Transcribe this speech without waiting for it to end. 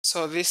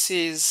So this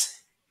is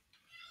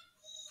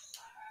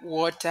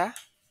water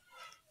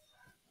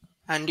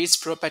and its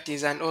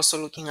properties, and also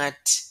looking at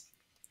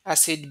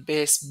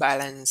acid-base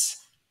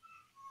balance.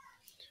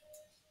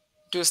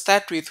 To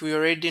start with, we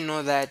already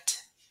know that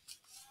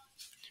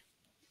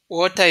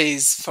water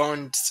is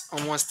found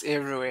almost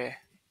everywhere.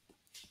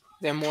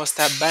 The most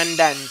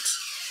abundant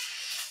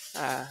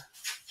uh,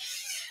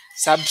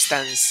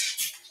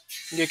 substance.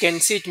 You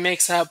can see it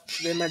makes up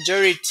the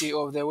majority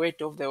of the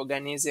weight of the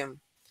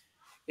organism.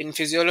 In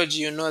physiology,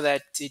 you know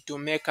that it will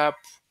make up,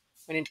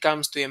 when it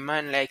comes to a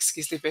man, like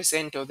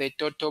 60% of the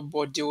total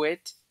body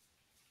weight.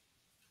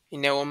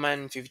 In a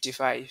woman,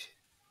 55.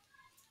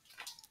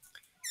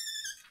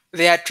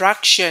 The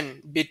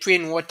attraction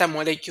between water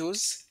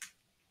molecules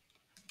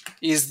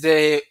is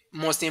the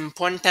most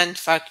important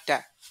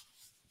factor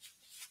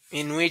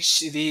in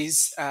which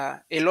these a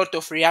lot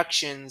of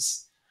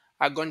reactions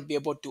are going to be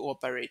able to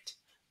operate.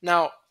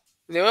 Now,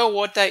 the way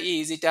water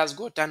is, it has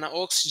got an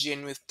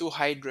oxygen with two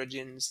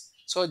hydrogens.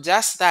 So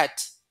just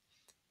that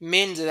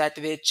means that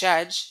the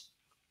charge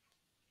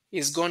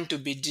is going to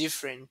be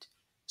different.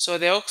 So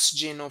the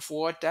oxygen of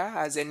water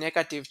has a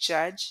negative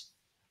charge.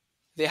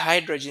 The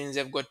hydrogens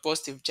have got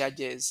positive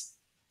charges.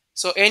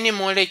 So any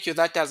molecule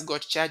that has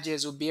got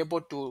charges will be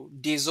able to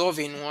dissolve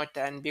in water,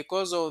 and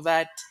because of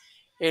that,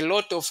 a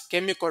lot of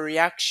chemical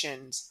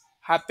reactions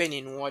happen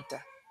in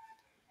water.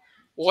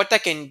 Water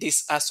can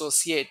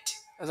disassociate.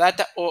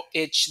 That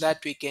OH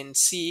that we can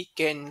see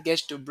can get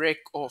to break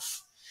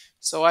off.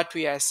 So what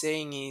we are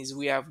saying is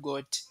we have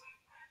got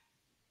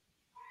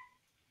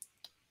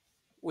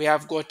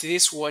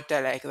this water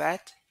like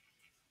that.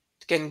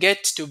 It can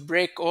get to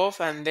break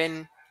off, and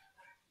then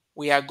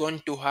we are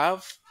going to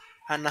have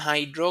an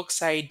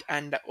hydroxide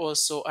and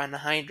also an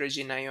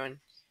hydrogen ion.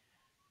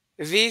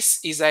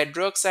 This is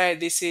hydroxide,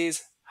 this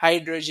is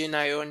hydrogen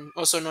ion,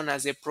 also known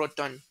as a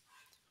proton.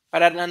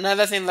 But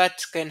another thing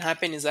that can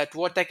happen is that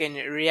water can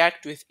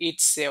react with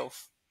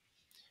itself.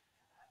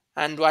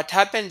 And what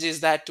happens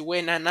is that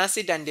when an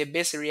acid and a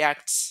base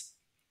reacts,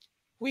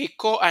 we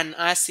call an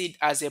acid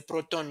as a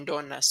proton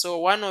donor. So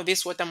one of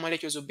these water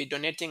molecules will be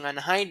donating an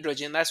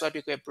hydrogen, that's what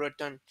we call a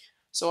proton.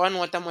 So one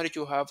water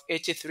molecule will have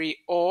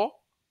H3O.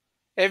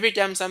 Every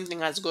time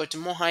something has got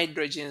more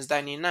hydrogens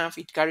than enough,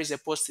 it carries a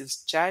positive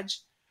charge.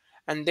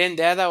 And then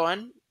the other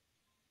one,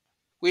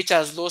 which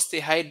has lost the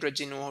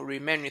hydrogen, will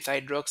remain with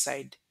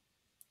hydroxide.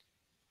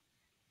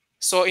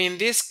 So in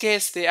this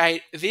case,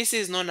 this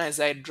is known as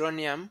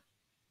hydronium.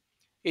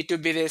 It will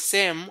be the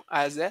same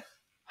as a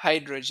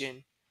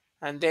hydrogen.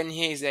 And then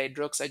here is the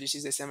hydroxide, which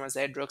is the same as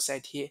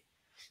hydroxide here.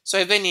 So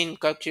even in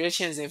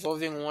calculations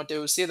involving water,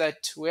 you'll see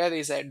that where there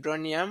is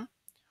hydronium,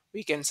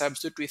 we can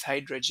substitute with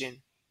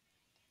hydrogen,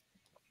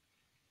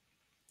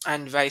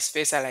 and vice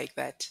versa like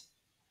that.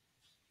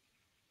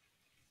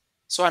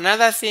 So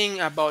another thing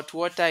about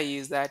water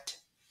is that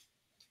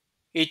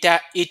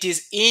it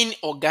is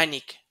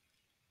inorganic.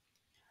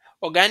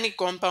 Organic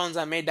compounds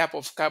are made up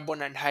of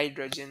carbon and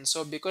hydrogen.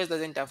 So because it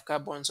doesn't have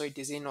carbon, so it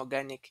is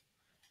inorganic.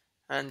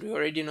 And we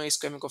already know its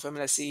chemical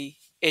formula,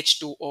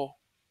 CH2O.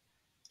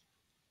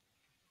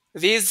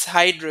 This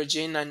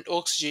hydrogen and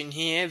oxygen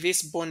here,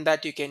 this bond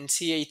that you can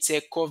see, it's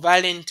a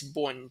covalent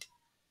bond.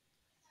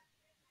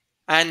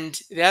 And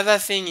the other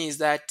thing is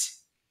that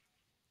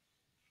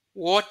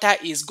water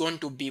is going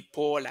to be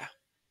polar.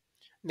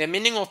 The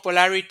meaning of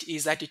polarity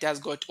is that it has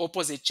got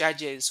opposite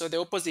charges. So the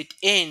opposite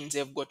ends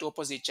have got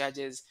opposite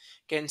charges.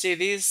 You can see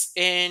this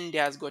end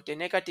has got a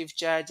negative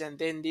charge, and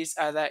then this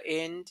other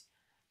end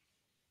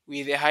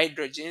with the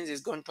hydrogens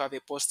is going to have a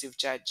positive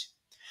charge.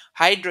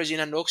 Hydrogen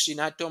and oxygen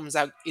atoms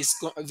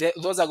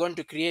those are going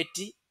to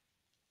create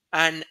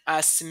an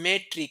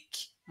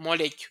asymmetric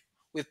molecule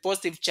with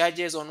positive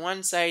charges on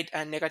one side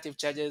and negative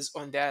charges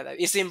on the other.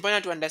 It's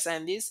important to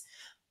understand this.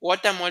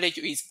 Water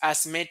molecule is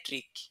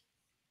asymmetric,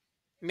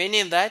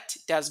 meaning that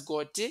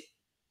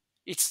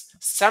it's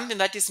something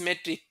that is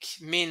metric,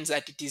 means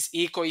that it is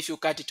equal if you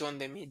cut it on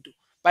the middle.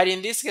 But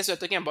in this case, we're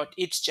talking about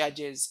its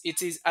charges.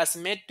 It is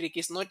asymmetric,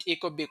 it's not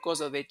equal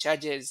because of the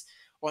charges.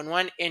 On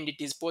one end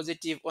it is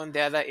positive, on the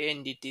other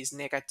end it is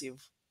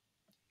negative.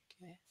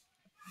 Okay.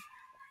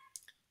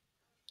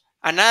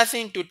 Another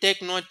thing to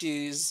take note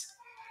is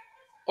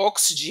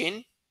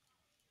oxygen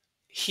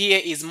here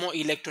is more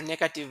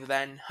electronegative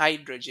than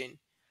hydrogen.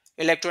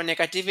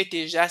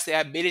 Electronegativity is just the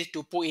ability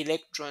to put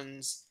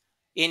electrons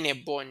in a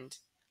bond.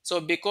 So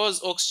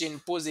because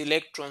oxygen pulls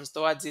electrons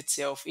towards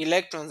itself,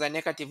 electrons are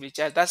negatively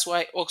charged. That's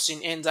why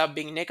oxygen ends up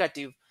being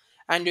negative.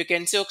 And you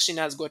can see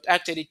oxygen has got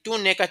actually two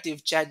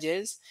negative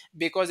charges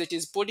because it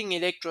is pulling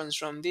electrons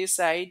from this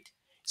side.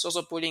 It's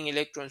also pulling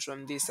electrons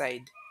from this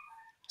side.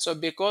 So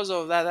because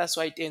of that, that's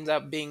why it ends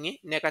up being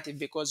negative,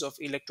 because of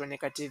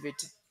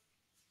electronegativity.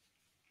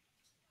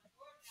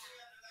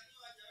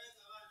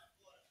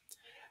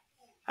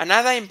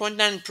 Another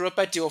important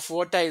property of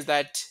water is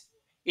that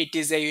it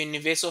is a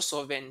universal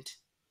solvent.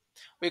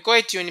 We call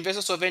it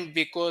universal solvent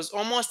because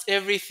almost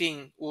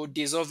everything will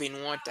dissolve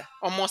in water.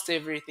 Almost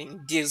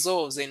everything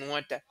dissolves in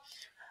water.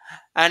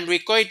 And we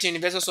call it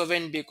universal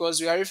solvent because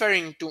we are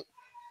referring to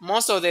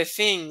most of the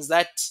things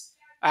that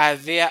are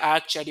there are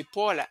actually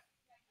polar,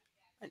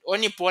 and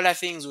only polar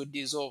things would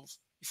dissolve.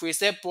 If we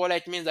say polar,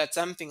 it means that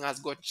something has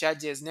got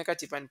charges,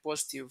 negative and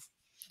positive,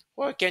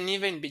 or it can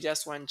even be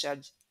just one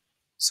charge.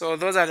 So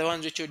those are the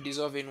ones which would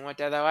dissolve in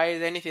water.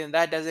 Otherwise, anything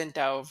that doesn't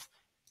have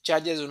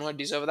charges will not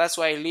dissolve. That's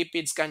why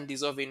lipids can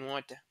dissolve in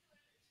water.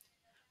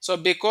 So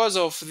because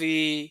of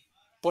the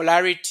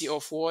polarity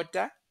of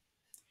water,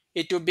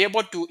 it will be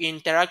able to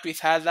interact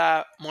with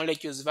other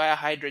molecules via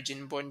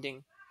hydrogen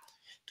bonding.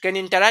 It can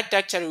interact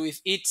actually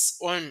with its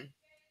own,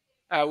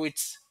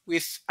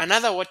 with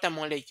another water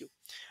molecule.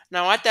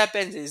 Now what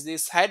happens is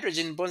these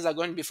hydrogen bonds are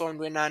going to be formed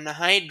when an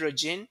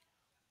hydrogen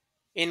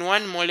in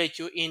one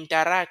molecule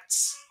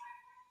interacts.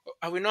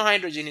 We know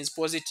hydrogen is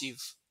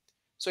positive,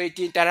 so it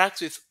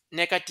interacts with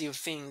negative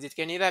things. It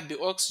can either be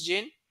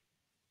oxygen,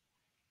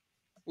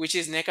 which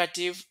is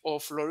negative, or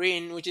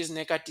fluorine, which is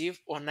negative,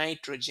 or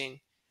nitrogen.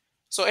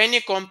 So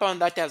any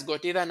compound that has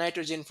got either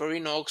nitrogen,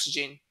 fluorine, or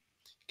oxygen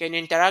can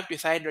interact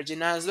with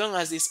hydrogen as long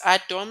as these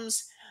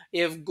atoms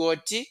have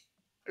got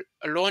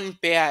lone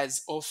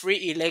pairs or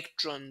free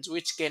electrons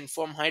which can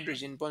form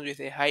hydrogen bonds with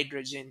a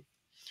hydrogen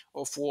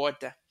of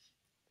water.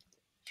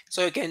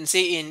 So you can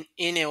see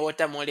in a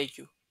water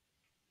molecule,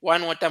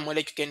 one water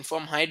molecule can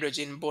form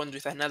hydrogen bonds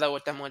with another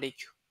water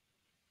molecule.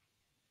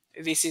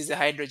 This is the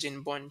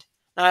hydrogen bond.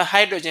 Now,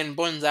 hydrogen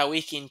bonds are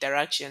weak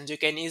interactions. You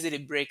can easily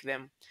break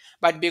them.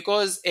 But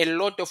because a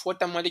lot of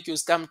water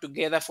molecules come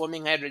together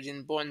forming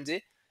hydrogen bonds,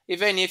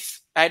 even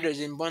if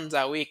hydrogen bonds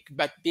are weak,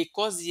 but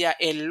because they are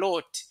a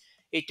lot,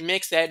 it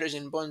makes the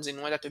hydrogen bonds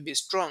in water to be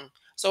strong.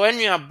 So when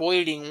you are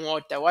boiling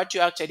water, what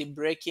you're actually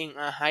breaking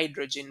are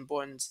hydrogen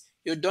bonds.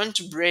 You don't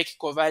break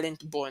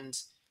covalent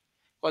bonds.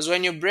 Because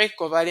when you break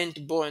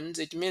covalent bonds,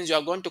 it means you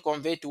are going to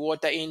convert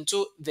water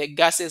into the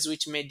gases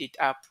which made it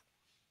up.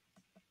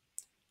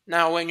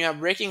 Now, when you are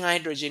breaking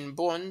hydrogen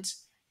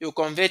bonds, you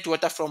convert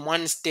water from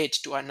one state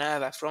to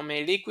another, from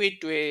a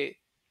liquid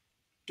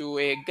to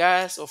a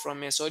gas, or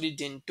from a solid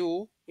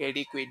into a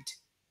liquid.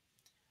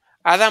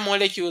 Other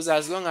molecules,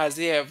 as long as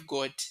they've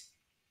got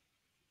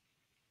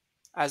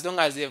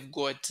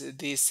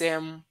the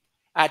same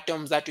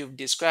atoms that we've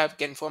described,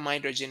 can form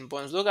hydrogen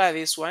bonds. Look at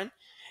this one.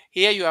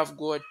 Here you have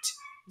got,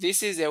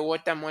 this is a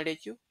water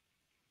molecule.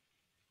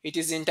 It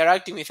is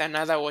interacting with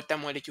another water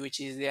molecule which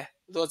is there.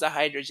 Those are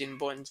hydrogen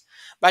bonds.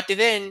 But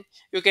then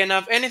you can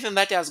have anything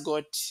that has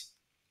got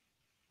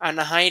an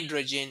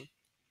hydrogen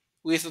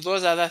with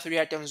those other three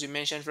atoms we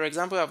mentioned. For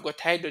example, I've got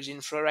hydrogen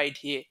fluoride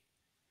here.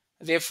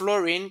 The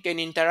fluorine can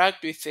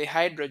interact with a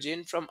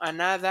hydrogen from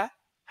another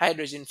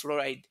hydrogen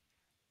fluoride,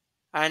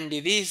 and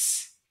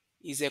this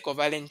is a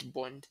covalent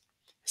bond.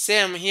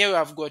 Same here, we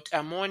have got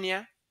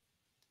ammonia.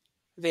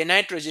 The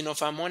nitrogen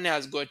of ammonia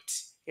has got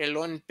a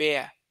lone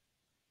pair.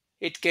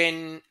 It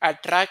can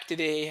attract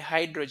the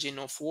hydrogen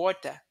of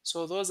water.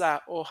 So those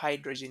are all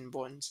hydrogen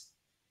bonds.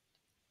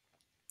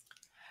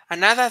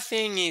 Another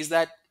thing is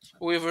that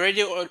we've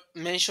already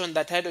mentioned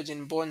that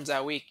hydrogen bonds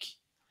are weak.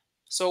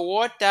 So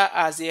water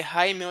has a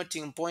high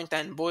melting point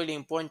and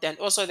boiling point, and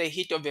also the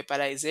heat of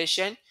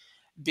vaporization,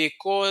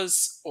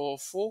 because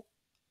of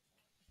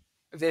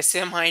the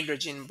same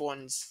hydrogen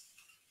bonds.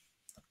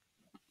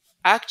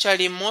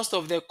 Actually, most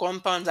of the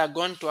compounds are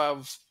going to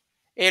have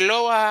a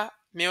lower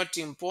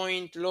melting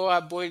point, lower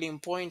boiling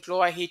point,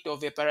 lower heat of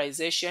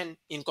vaporization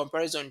in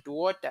comparison to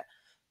water,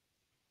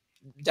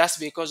 just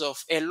because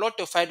of a lot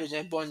of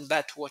hydrogen bonds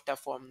that water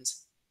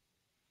forms.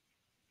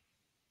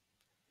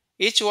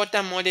 Each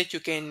water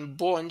molecule can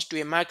bond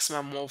to a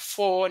maximum of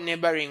 4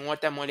 neighboring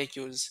water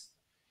molecules.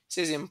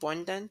 This is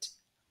important.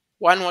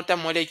 One water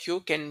molecule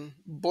can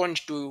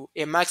bond to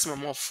a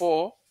maximum of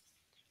 4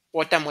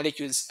 water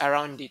molecules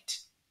around it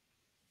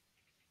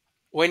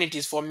when it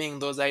is forming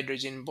those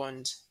hydrogen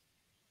bonds.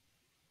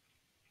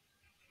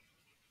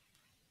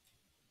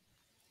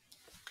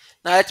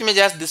 Now let me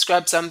just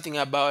describe something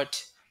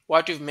about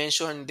what we've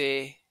mentioned.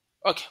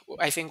 Okay,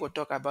 I think we'll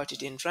talk about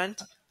it in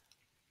front.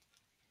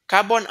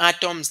 Carbon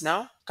atoms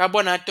now.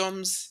 Carbon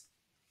atoms,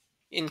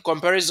 in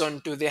comparison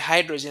to the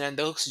hydrogen and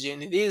the oxygen,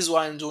 these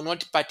ones do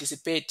not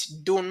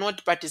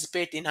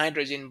participate in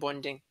hydrogen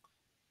bonding.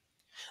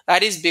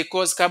 That is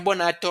because carbon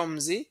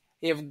atoms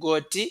have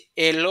got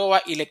a lower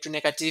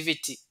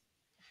electronegativity.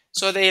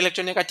 So the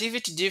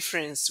electronegativity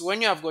difference,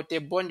 when you have got a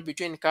bond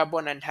between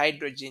carbon and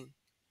hydrogen,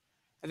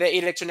 the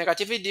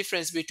electronegativity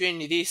difference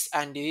between this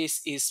and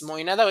this is small.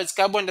 In other words,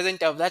 carbon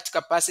doesn't have that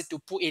capacity to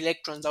pull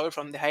electrons away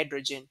from the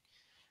hydrogen.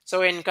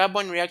 So when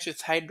carbon reacts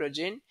with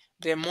hydrogen,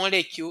 the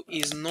molecule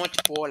is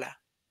not polar.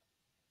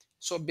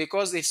 So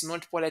because it's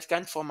not polar, it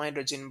can't form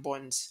hydrogen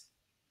bonds.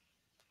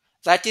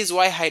 That is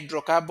why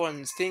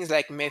hydrocarbons, things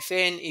like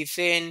methane,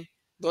 ethane,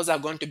 those are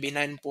going to be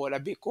non-polar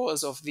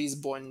because of these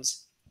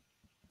bonds.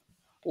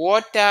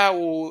 Water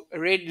will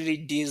readily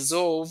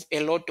dissolve a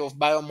lot of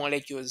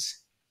biomolecules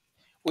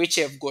which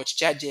have got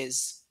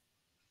charges.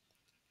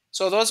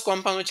 So those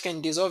compounds which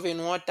can dissolve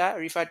in water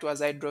referred to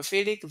as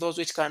hydrophilic, those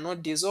which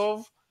cannot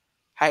dissolve,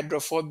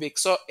 hydrophobic.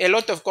 So a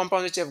lot of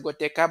compounds which have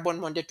got a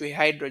carbon bonded to a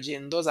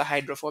hydrogen, those are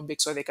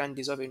hydrophobic, so they can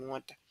dissolve in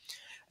water.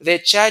 The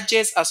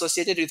charges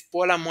associated with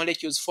polar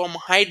molecules form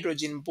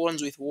hydrogen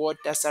bonds with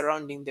water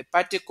surrounding the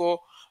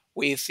particle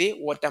with the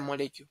water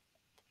molecule.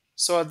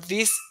 So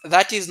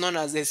that is known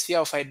as the sphere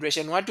of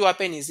hydration. What will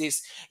happen is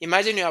this.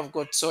 Imagine you have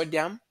got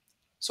sodium.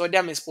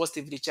 Sodium is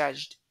positively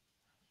charged.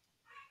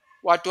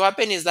 What will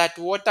happen is that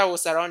water will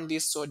surround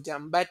this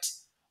sodium, but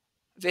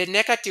the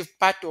negative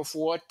part of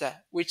water,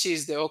 which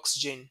is the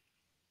oxygen,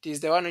 it is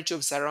the one which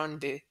will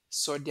surround the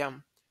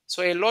sodium.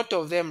 So a lot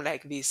of them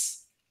like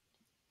this.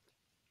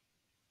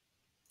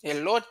 A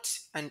lot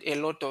and a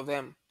lot of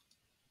them.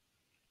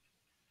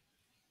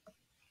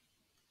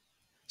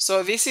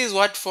 So this is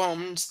what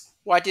forms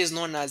what is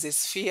known as a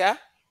sphere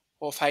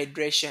of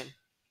hydration.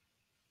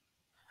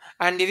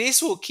 And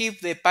this will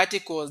keep the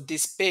particles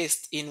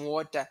dispersed in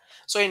water.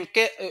 So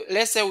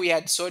let's say we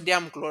had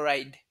sodium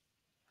chloride.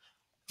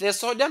 The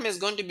sodium is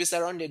going to be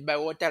surrounded by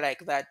water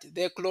like that.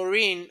 The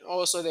chlorine,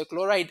 also the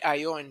chloride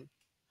ion.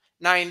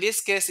 Now in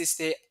this case, it's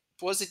the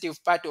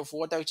positive part of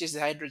water, which is the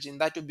hydrogen,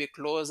 that will be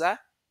closer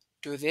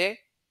to the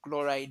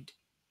chloride.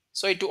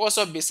 So it will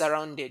also be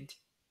surrounded.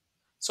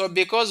 So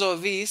because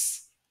of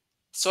this,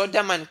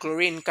 sodium and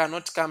chlorine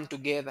cannot come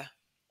together.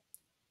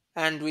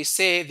 And we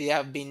say they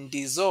have been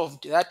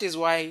dissolved. That is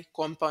why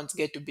compounds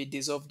get to be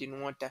dissolved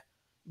in water,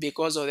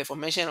 because of the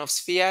formation of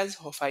spheres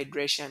of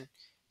hydration.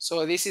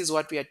 So this is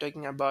what we are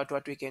talking about,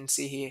 what we can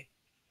see here.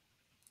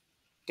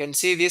 You can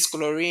see this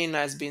chlorine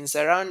has been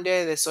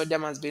surrounded, the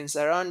sodium has been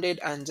surrounded,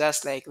 and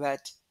just like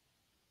that.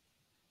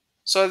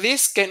 So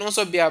this can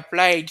also be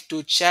applied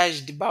to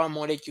charged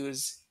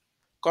biomolecules.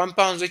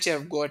 Compounds which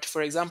have got,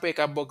 for example, a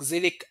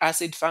carboxylic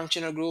acid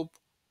functional group,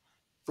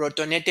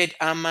 protonated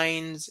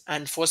amines,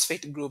 and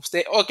phosphate groups.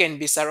 They all can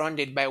be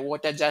surrounded by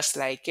water, just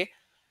like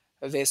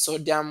the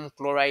sodium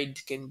chloride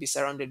can be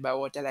surrounded by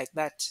water like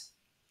that.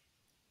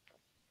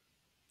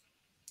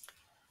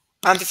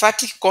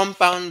 Amphipathic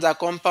compounds are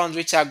compounds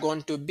which are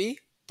going to be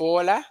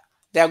polar.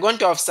 They are going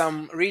to have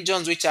some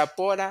regions which are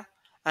polar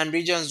and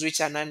regions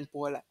which are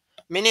non-polar.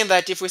 Meaning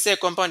that if we say a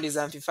compound is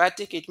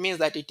amphipathic, it means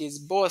that it is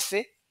both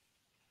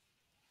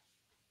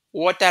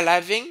water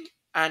loving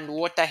and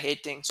water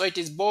hating. So it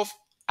is both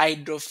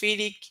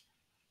hydrophilic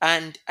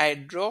and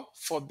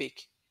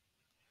hydrophobic.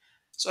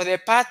 So the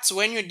parts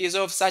when you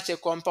dissolve such a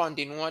compound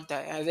in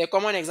water, the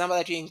common example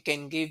that you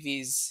can give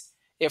is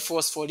a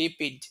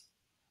phospholipid,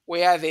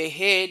 where the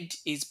head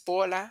is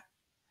polar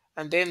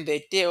and then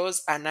the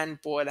tails are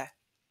non-polar.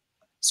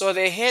 So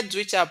the heads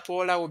which are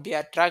polar will be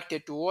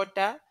attracted to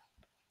water,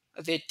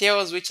 the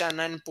tails which are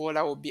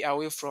non-polar will be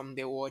away from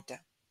the water.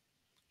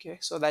 Okay,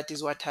 so that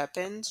is what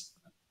happens.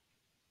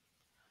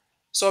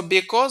 So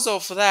because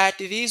of that,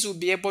 these will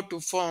be able to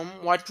form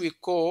what we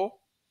call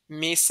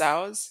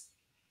micelles.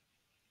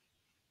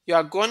 You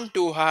are going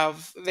to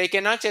have, they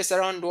can actually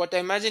surround water.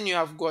 Imagine you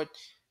have got,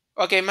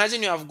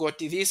 imagine you have got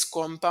this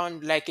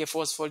compound like a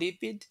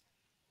phospholipid,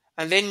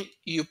 and then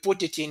you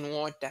put it in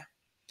water.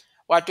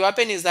 What will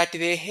happen is that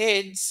the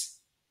heads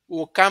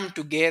will come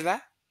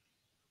together.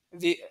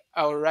 The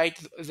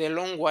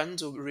long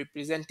ones will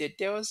represent the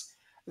tails.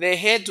 The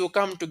heads will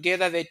come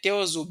together. The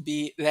tails will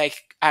be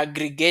like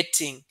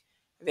aggregating.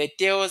 The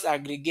tails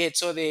aggregate.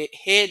 So the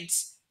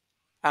heads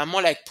are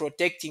more like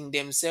protecting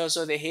themselves.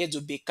 So the heads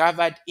will be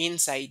covered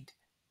inside,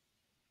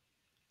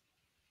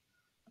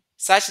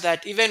 such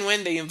that even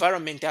when the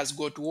environment has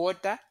got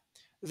water,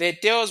 the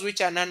tails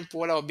which are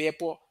non-polar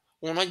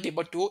will not be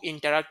able to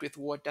interact with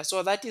water.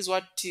 So that is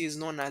what is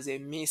known as a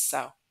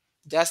micelle.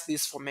 Just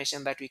this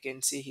formation that we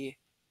can see here.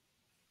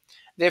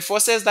 The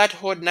forces that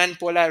hold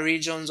non-polar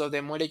regions of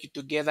the molecule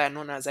together are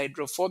known as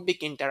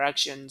hydrophobic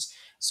interactions.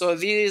 So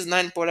these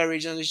non-polar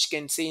regions which you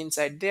can see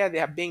inside there, they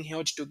are being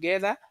held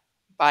together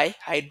by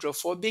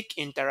hydrophobic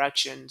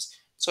interactions.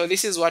 So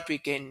this is what we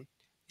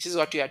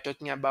are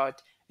talking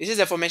about. This is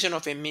the formation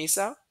of a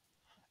micelle.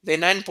 The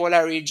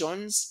non-polar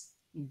regions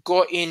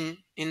go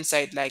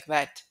inside like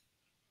that.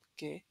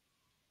 Okay.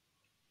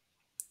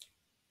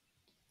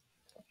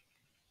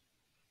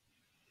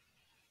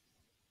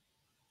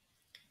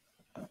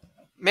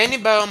 Many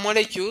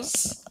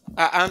biomolecules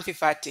are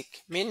amphipathic,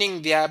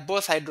 meaning they are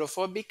both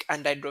hydrophobic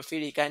and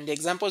hydrophilic. And the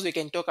examples we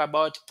can talk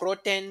about: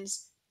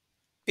 proteins,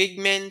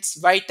 pigments,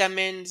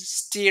 vitamins,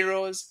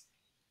 sterols,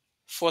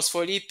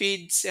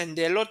 phospholipids, and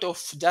a lot of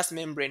just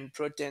membrane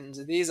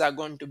proteins. These are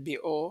going to be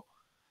all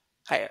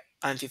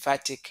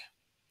amphipathic.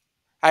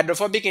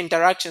 Hydrophobic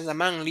interactions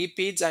among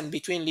lipids and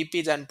between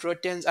lipids and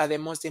proteins are the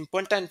most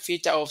important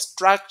feature of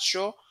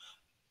structures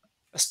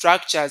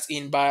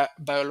in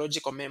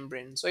biological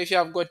membrane. So if you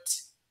have got,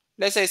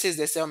 let's say this is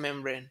the cell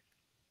membrane,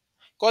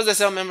 because the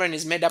cell membrane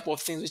is made up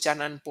of things which are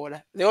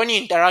non-polar, they only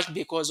interact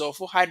because of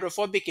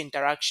hydrophobic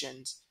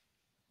interactions.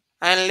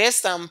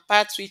 Unless some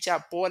parts which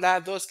are polar,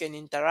 those can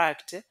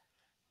interact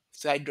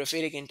through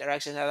hydrophilic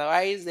interactions.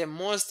 Otherwise, the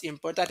most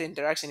important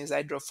interaction is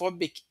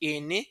hydrophobic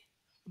in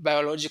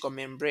biological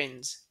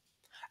membranes.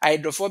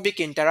 Hydrophobic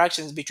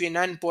interactions between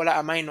non-polar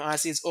amino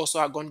acids also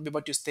are going to be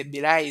able to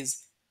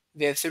stabilize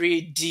the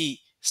 3D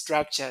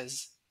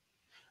structures.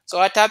 So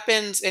what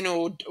happens, and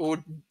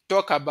we'll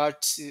talk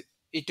about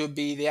it will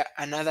be there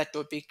another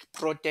topic,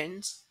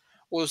 proteins.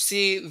 We'll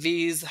see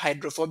these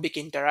hydrophobic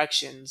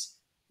interactions.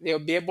 They'll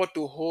be able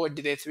to hold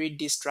the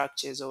 3D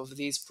structures of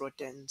these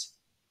proteins.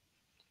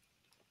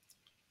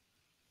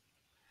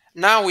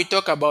 Now we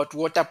talk about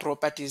water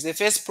properties. The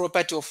first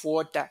property of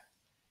water,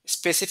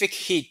 specific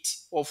heat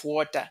of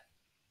water.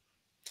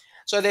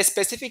 So the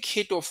specific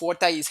heat of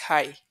water is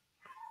high.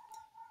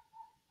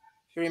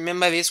 You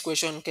remember this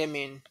question came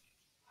in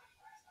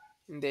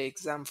the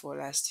exam for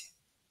last year.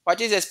 What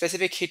is the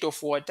specific heat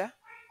of water?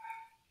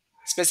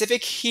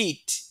 Specific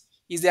heat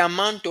is the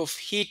amount of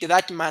heat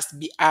that must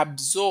be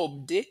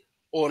absorbed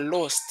or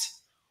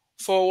lost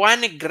for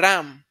 1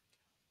 gram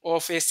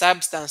of a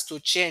substance to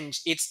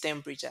change its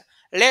temperature.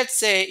 Let's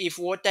say if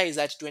water is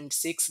at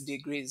 26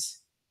 degrees,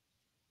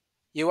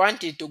 you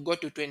want it to go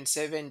to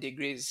 27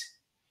 degrees.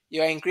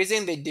 You are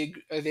increasing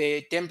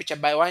the temperature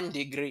by 1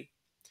 degree.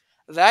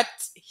 That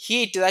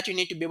heat that you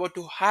need to be able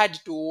to add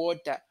to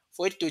water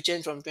for it to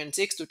change from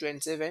 26 to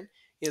 27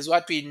 is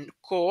what we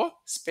call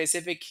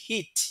specific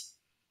heat.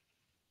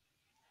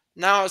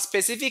 Now,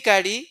 specific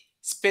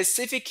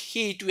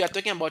heat, we are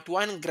talking about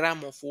 1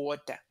 gram of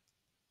water.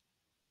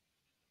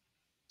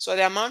 So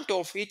the amount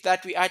of heat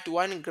that we add to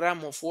 1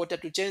 gram of water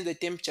to change the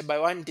temperature by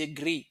 1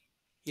 degree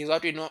is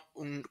what we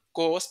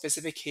call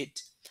specific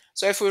heat.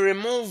 So if we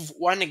remove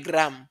 1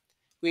 gram,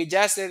 we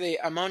just say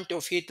the amount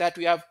of heat that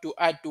we have to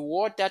add to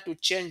water to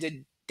change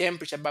the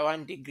temperature by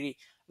 1 degree.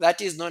 That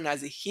is known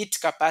as heat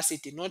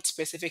capacity, not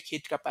specific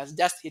heat capacity,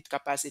 just heat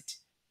capacity.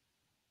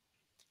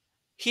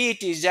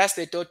 Heat is just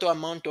the total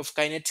amount of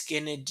kinetic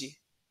energy.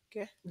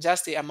 Okay,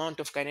 just the amount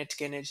of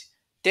kinetic energy.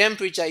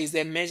 Temperature is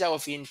the measure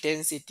of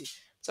intensity.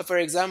 So for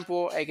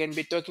example, I can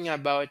be talking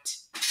about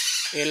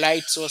a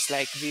light source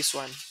like this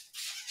one.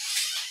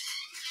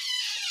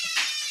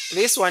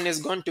 This one is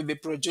going to be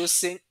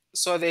producing,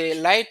 so the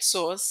light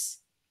source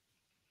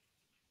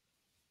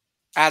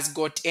has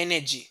got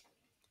energy.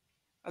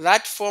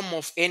 That form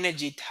of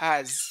energy it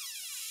has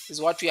is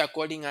what we are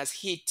calling as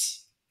heat.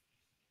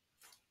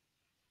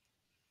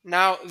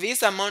 Now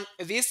this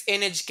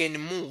energy can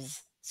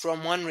move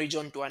from one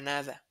region to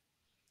another.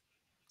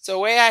 So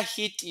where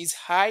heat is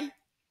high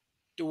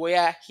to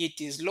where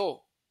heat is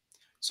low.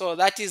 So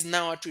that is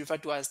now what we refer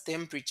to as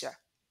temperature.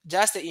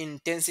 Just the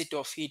intensity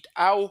of heat,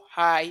 how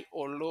high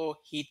or low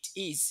heat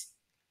is.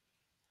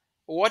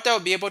 Water will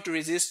be able to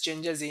resist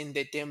changes in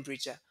the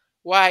temperature.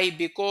 Why?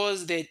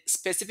 Because the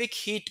specific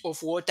heat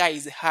of water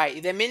is high.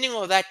 The meaning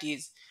of that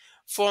is,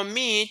 for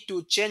me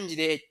to change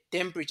the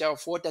temperature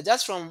of water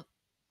just from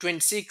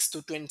 26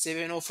 to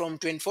 27 or from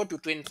 24 to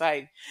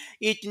 25,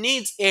 it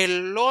needs a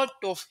lot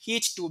of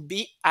heat to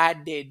be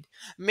added.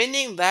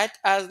 Meaning that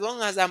as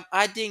long as I'm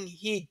adding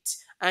heat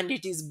and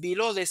it is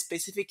below the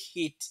specific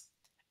heat,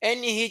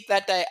 any heat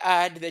that I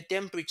add, the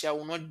temperature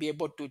will not be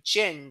able to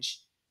change.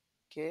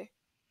 Okay?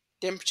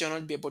 Temperature will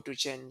not be able to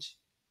change.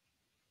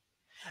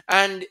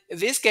 And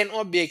this can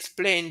all be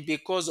explained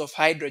because of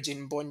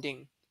hydrogen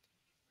bonding.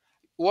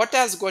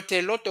 Water's got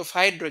a lot of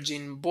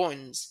hydrogen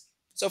bonds.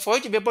 So for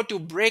you to be able to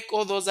break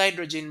all those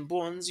hydrogen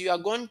bonds, you are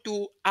going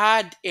to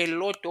add a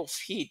lot of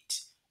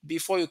heat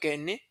before you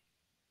can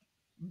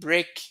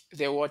break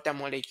the water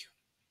molecule.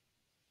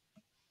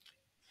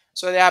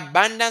 So the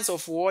abundance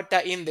of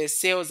water in the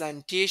cells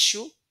and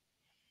tissue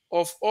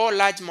of all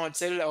large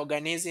multicellular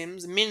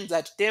organisms means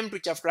that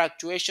temperature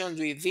fluctuations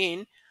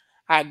within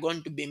are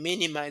going to be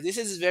minimized. This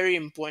is very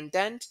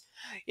important.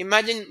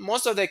 Imagine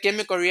most of the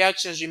chemical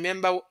reactions,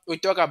 remember we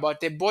talk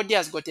about the body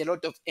has got a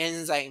lot of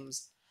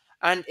enzymes,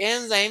 and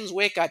enzymes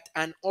work at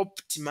an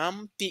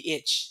optimum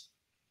pH.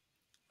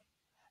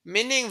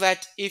 Meaning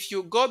that if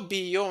you go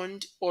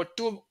beyond or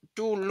too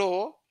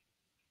low,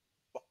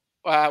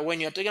 when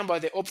you're talking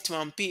about the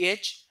optimum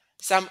pH,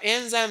 some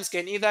enzymes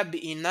can either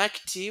be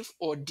inactive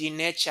or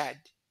denatured.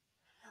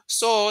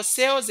 So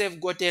cells have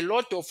got a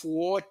lot of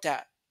water,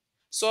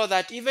 so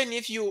that even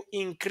if you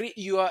increase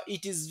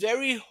it is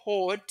very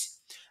hot,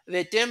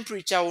 the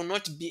temperature will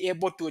not be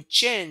able to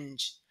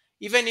change.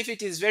 Even if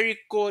it is very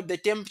cold, the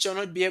temperature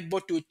will not be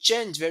able to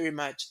change very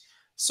much.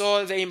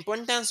 So the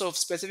importance of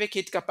specific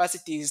heat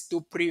capacity is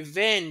to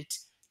prevent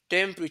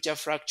temperature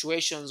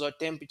fluctuations or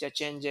temperature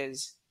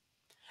changes.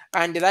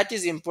 And that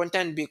is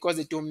important because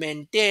it will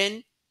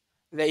maintain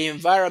the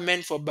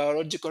environment for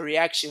biological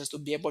reactions to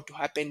be able to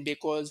happen,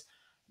 because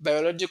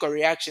biological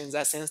reactions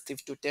are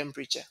sensitive to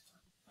temperature.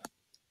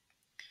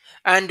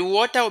 And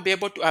water will be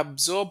able to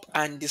absorb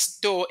and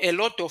store a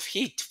lot of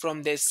heat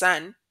from the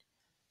sun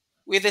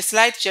with the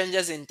slight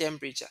changes in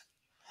temperature.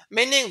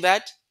 Meaning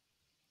that,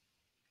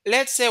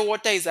 let's say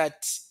water is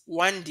at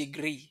 1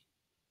 degree.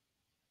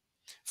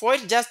 For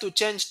it just to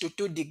change to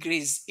 2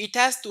 degrees, it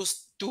has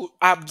to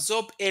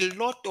absorb a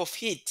lot of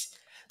heat.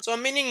 So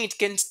meaning it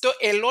can store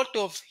a lot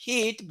of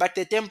heat, but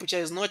the temperature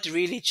is not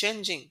really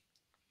changing.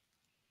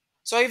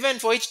 So even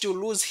for it to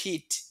lose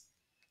heat,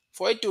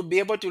 for it to be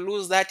able to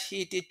lose that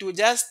heat, it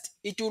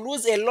will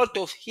lose a lot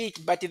of heat,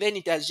 but then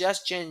it has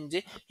just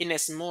changed in a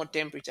small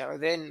temperature.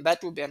 Then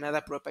that will be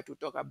another property to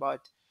talk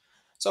about.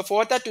 So for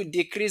water to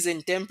decrease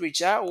in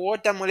temperature,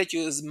 water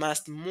molecules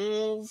must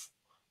move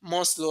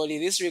more slowly.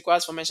 This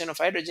requires formation of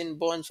hydrogen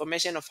bonds.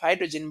 Formation of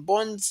hydrogen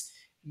bonds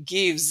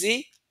gives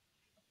the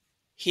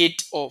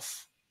heat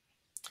off.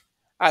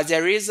 As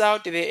a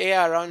result, the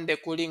air around the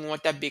cooling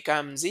water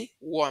becomes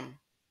warm.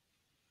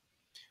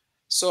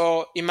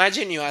 So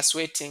imagine you are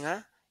sweating.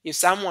 If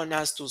someone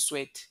has to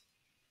sweat,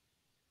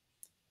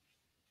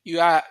 you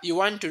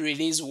want to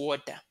release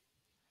water.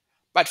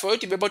 But for you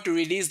to be able to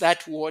release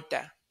that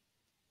water,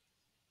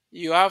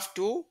 you have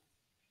to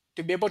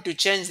be able to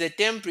change the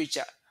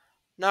temperature.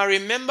 Now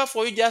remember,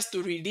 for you just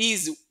to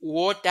release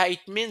water,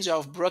 it means you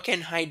have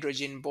broken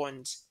hydrogen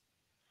bonds,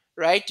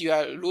 right? You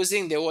are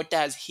losing the water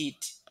as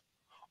heat.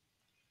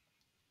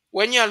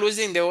 When you are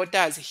losing the water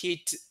as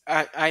heat,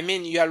 I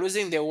mean you are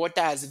losing the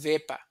water as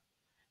vapor.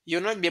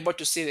 You'll not be able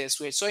to see the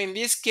sweat. So in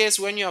this case,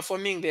 when you are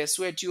forming the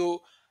sweat, you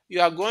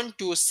are going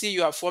to see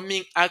you are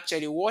forming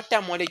actually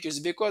water molecules,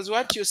 because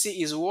what you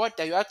see is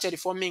water. You're actually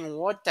forming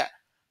water.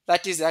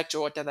 That is the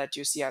actual water that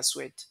you see as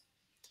sweat.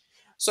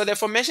 So the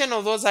formation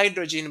of those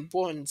hydrogen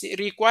bonds, it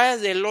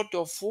requires a lot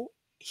of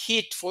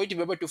heat for you to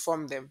be able to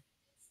form them.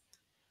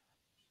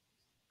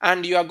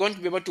 And you are going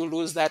to be able to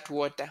lose that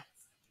water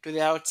to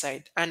the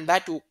outside, and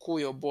that will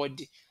cool your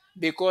body.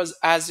 Because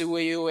as you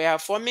were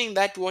forming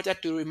that water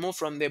to remove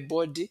from the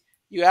body,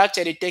 you are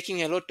actually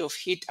taking a lot of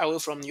heat away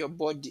from your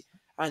body.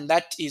 And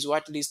that is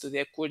what leads to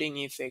the cooling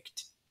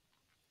effect.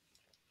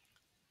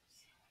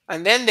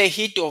 And then the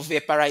heat of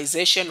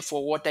vaporization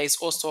for water is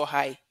also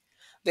high.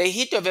 The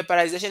heat of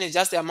vaporization is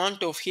just the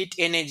amount of heat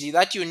energy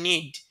that you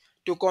need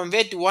to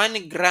convert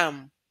 1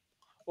 gram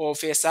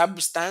of a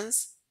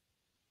substance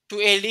to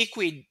a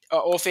liquid,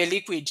 of a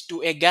liquid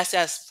to a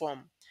gaseous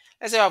form.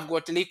 Let's say I've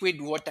got liquid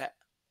water,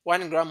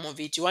 1 gram of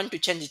it, you want to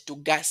change it to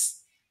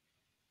gas.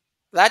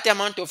 That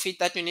amount of heat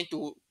that you need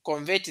to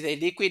convert the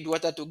liquid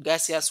water to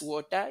gaseous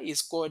water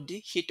is called the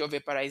heat of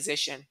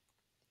vaporization.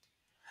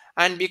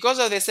 And because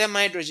of the same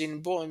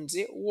hydrogen bonds,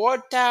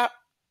 water,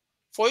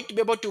 for it to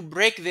be able to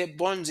break the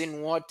bonds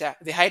in water,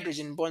 the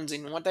hydrogen bonds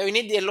in water, you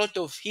need a lot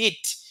of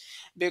heat.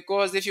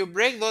 Because if you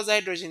break those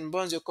hydrogen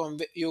bonds,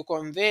 you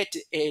convert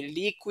a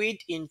liquid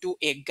into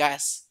a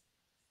gas.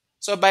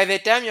 So by the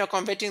time you're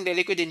converting the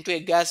liquid into a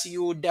gas,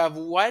 you would have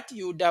what?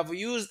 You would have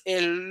used a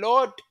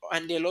lot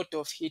and a lot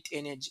of heat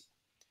energy.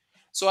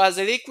 So as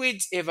the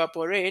liquids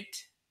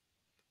evaporate,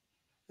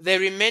 the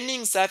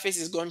remaining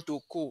surface is going to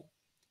cool.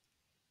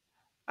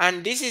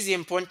 And this is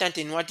important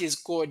in what is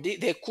called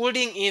the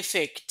cooling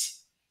effect.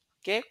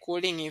 Okay,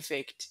 cooling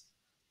effect.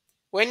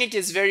 When it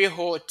is very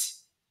hot,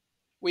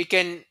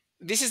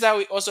 this is how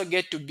we also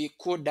get to be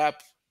cooled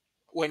up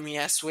when we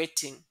are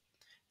sweating.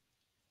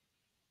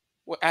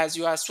 As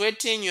you are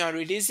sweating, you are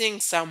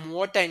releasing some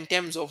water in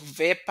terms of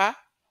vapor,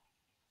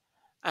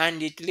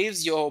 and it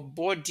leaves your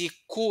body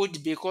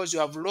cooled because you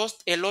have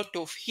lost a lot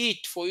of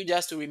heat for you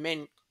just to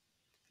remain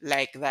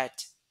like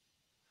that.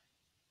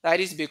 That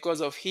is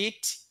because of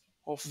heat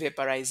of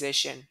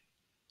vaporization.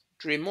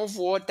 To remove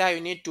water,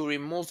 you need to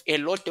remove a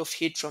lot of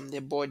heat from the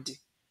body,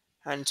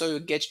 and so you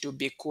get to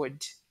be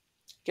cooled.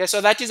 Okay, so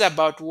that is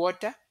about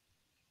water.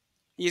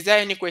 Is there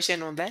any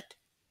question on that?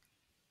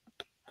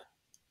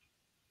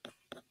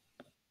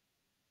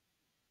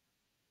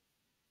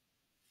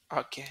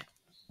 Okay.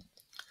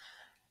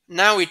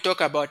 Now we talk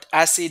about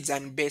acids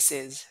and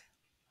bases.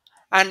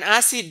 An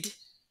acid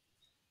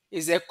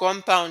is a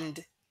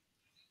compound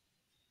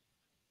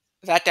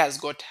that has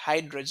got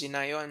hydrogen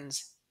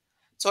ions.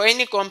 So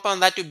any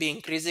compound that will be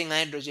increasing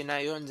hydrogen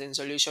ions in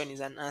solution is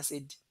an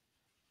acid.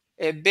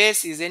 A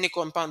base is any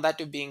compound that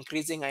will be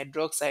increasing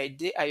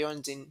hydroxide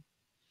ions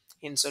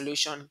in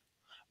solution.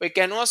 We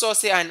can also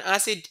say an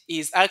acid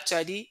is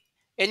actually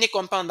any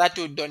compound that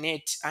will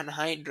donate an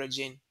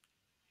hydrogen.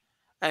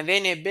 And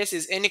then a base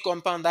is any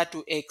compound that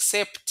will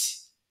accept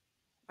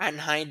an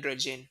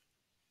hydrogen.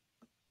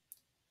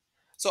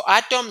 So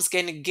atoms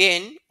can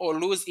gain or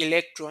lose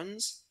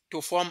electrons to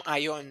form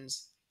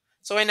ions.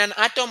 So when an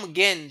atom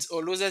gains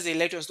or loses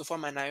electrons to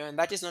form an ion,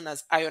 that is known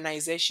as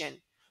ionization.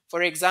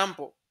 For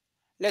example,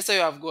 let's say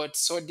you have got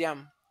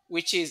sodium,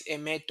 which is a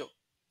metal.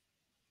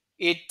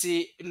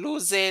 It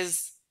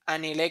loses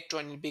an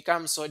electron, it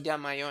becomes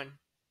sodium ion.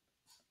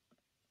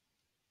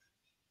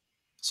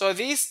 So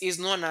this is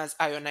known as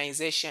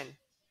ionization.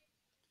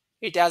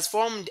 It has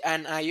formed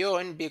an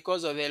ion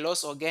because of the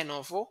loss or gain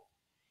of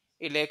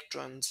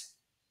electrons.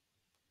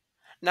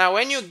 Now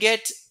when you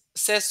get,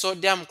 say,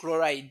 sodium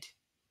chloride,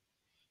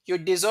 you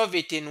dissolve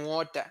it in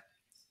water.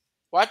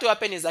 What will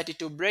happen is that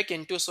it will break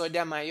into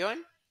sodium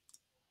ion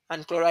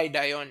and chloride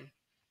ion.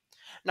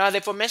 Now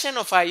the formation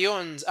of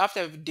ions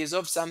after you've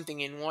dissolved something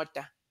in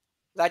water,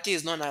 that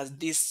is known as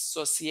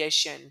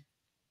dissociation.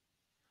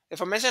 The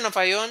formation of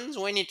ions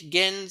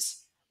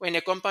when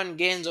a compound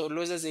gains or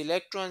loses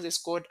electrons, is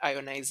called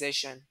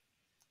ionization.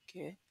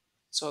 Okay,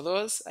 so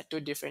those are two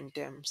different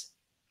terms.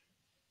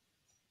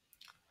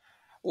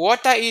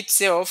 Water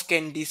itself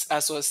can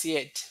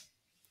disassociate.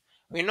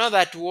 We know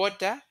that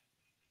water,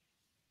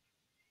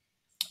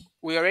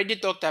 we already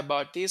talked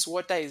about this.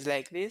 Water is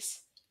like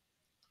this.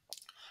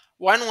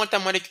 One water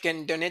molecule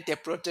can donate a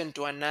proton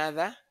to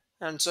another,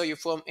 and so you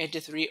form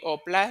 83O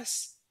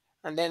plus,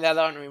 and then the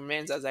other one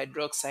remains as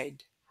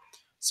hydroxide.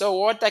 So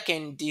water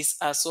can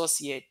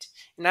disassociate.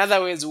 In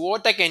other words,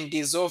 water can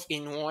dissolve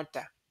in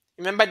water.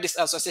 Remember,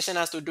 dissociation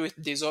has to do with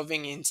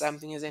dissolving in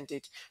something, isn't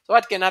it? So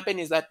what can happen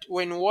is that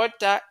when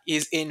water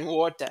is in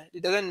water,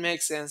 it doesn't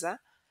make sense, huh?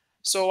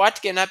 So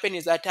what can happen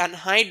is that an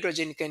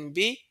hydrogen can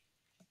be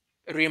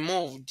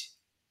removed,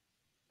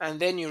 and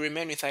then you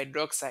remain with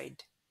hydroxide.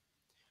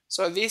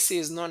 So this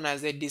is known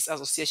as the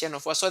dissociation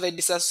of water. So the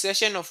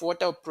dissociation of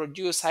water will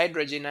produce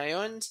hydrogen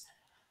ions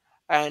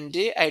and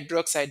the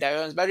hydroxide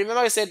ions. But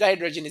remember, we said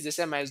hydrogen is the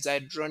same as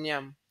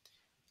hydronium.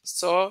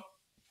 So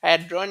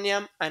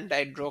hydronium and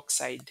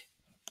hydroxide,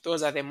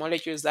 those are the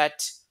molecules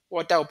that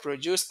water will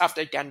produce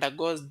after it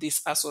undergoes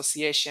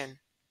dissociation.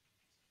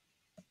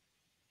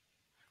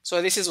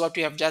 So this is what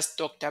we have just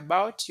talked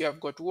about. You have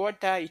got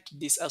water, it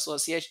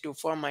dissociates to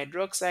form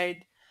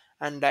hydroxide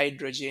and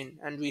hydrogen.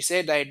 And we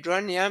said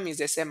hydronium is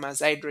the same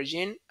as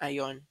hydrogen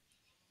ion.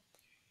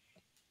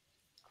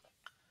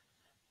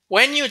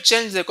 When you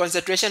change the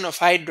concentration of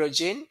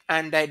hydrogen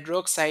and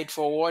hydroxide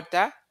for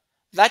water,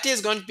 that is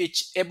going to be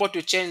able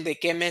to change the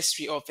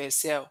chemistry of a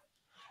cell,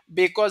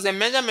 because the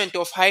measurement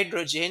of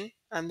hydrogen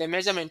and the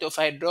measurement of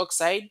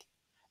hydroxide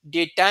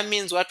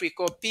determines what we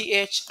call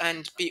pH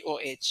and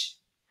pOH.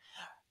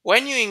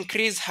 When you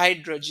increase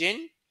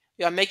hydrogen,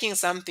 you are making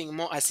something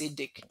more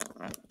acidic.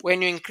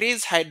 When you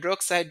increase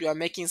hydroxide, you are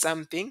making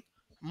something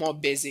more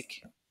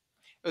basic.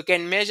 You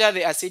can measure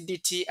the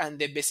acidity and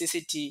the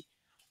basicity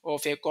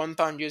of a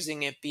compound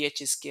using a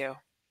pH scale.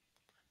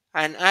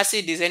 An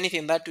acid is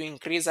anything that will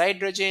increase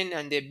hydrogen,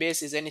 and the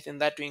base is anything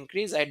that will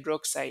increase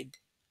hydroxide.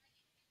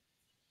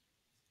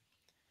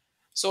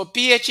 So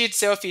pH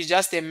itself is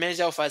just a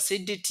measure of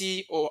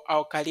acidity or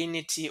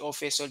alkalinity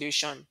of a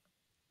solution.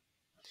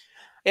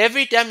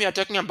 Every time you are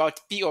talking about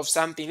P of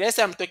something, let's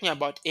say I'm talking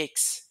about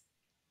X.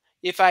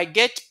 If I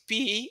get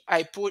P,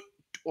 I put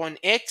on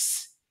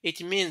X,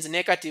 it means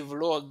negative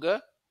log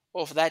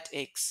of that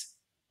X.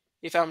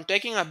 If I'm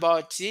talking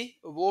about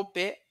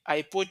Whoopi,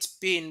 I put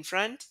P in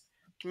front,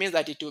 it means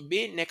that it will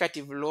be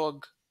negative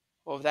log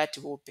of that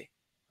Whoopi.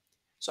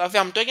 So if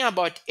I'm talking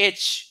about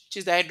H, which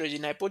is the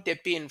hydrogen, I put a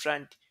P in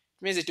front,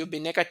 it means it will be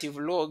negative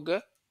log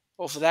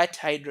of that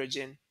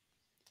hydrogen.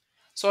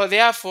 So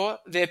therefore,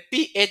 the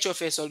pH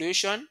of a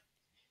solution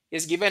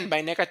is given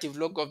by negative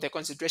log of the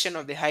concentration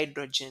of the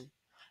hydrogen.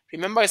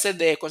 Remember I said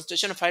the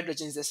concentration of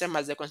hydrogen is the same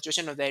as the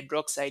concentration of the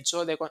hydroxide.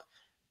 So the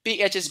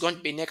pH is going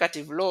to be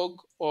negative log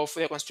of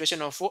the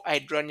concentration of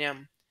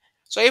hydronium.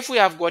 So if we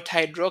have got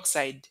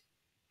hydroxide,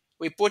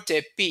 we put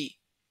a P.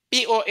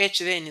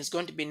 pOH then is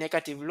going to be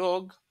negative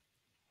log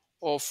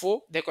of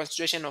the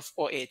concentration of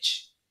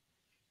OH.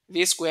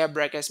 This square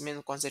brackets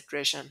means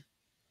concentration.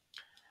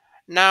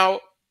 Now,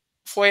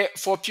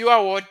 for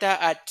pure water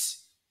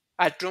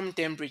at room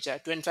temperature,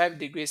 25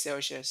 degrees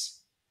Celsius,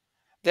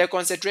 the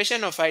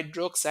concentration of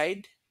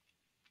hydroxide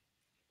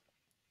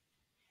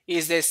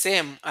is the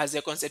same as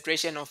the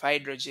concentration of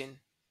hydrogen,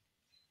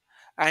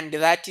 and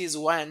that is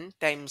 1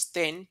 times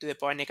 10 to the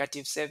power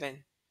negative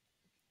 7.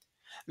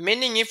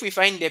 Meaning if we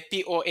find the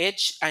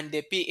pOH and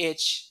the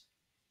pH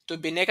to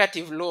be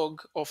negative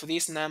log of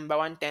this number,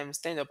 1 times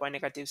 10 to the power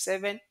negative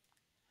 7,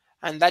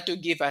 and that will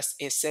give us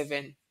a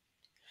 7.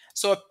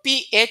 So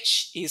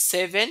pH is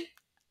 7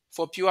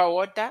 for pure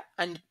water,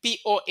 and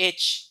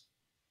pOH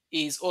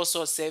is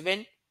also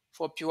 7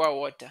 for pure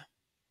water.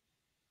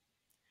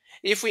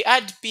 If we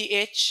add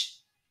pH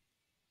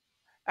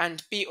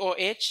and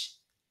pOH,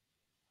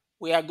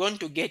 we are going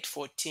to get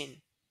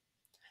 14.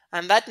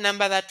 And that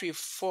number that we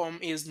form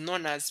is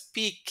known as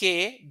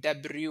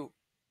pKw.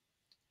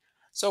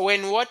 So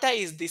when water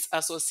is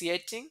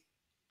disassociating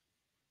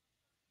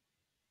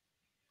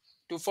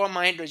to form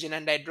hydrogen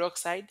and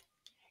hydroxide,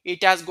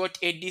 it has got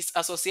a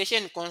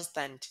dissociation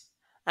constant,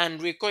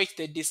 and we call it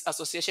the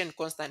dissociation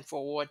constant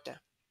for water.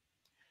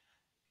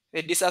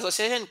 The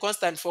dissociation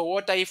constant for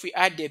water, if we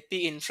add a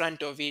P in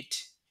front of it,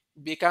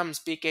 becomes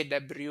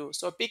pKw.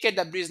 So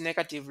pKw is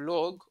negative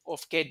log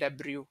of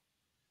Kw.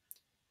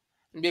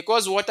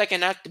 Because water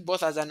can act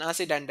both as an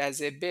acid and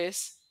as a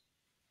base,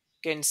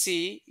 you can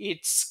see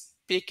its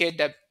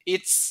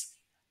its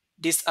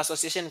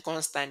dissociation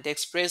constant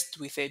expressed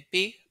with a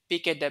P,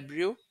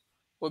 pKw,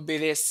 will be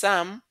the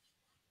sum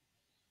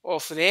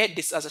of the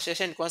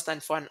dissociation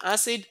constant for an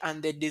acid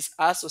and the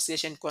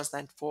dissociation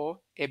constant for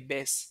a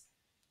base.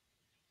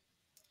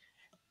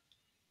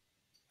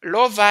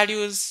 Low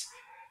values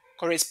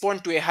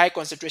correspond to a high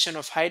concentration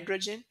of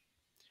hydrogen.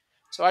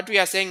 So what we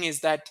are saying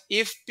is that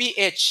if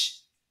pH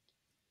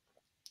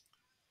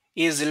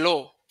is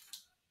low,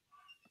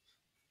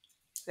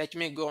 let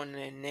me go on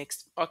the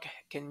next. Okay,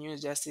 can you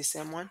just the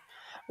same one?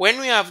 When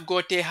we have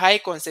got a high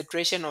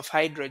concentration of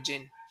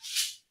hydrogen,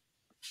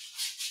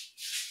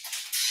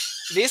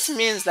 this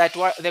means that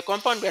what the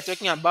compound we are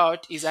talking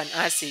about is an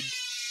acid.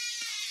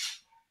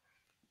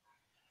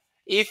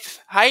 If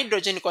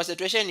hydrogen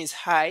concentration is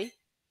high,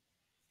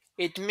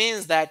 it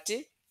means that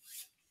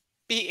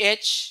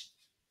pH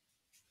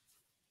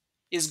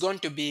is going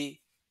to be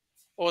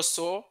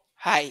also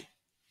high.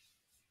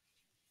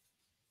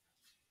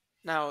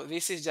 Now,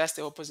 this is just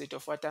the opposite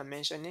of what I'm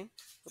mentioning.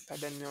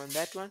 Pardon me on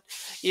that one.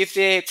 If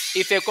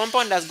a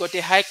compound has got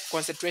a high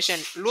concentration,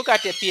 look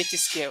at a pH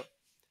scale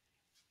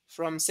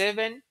from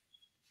 7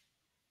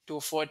 to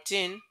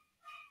 14,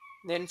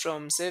 then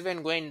from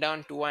 7 going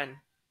down to 1.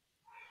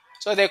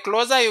 So the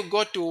closer you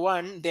go to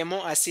 1, the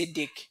more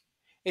acidic.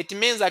 It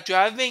means that you're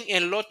having a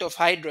lot of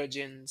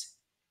hydrogens.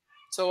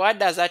 So what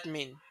does that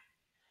mean?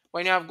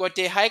 When you have got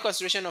a high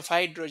concentration of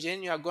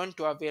hydrogen, you are going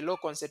to have a low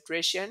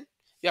concentration.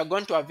 You are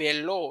going to have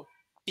a low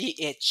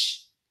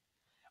pH.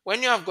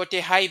 When you have got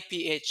a high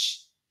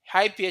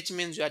pH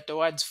means you are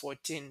towards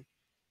 14,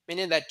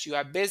 meaning that you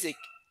are basic.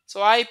 So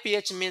high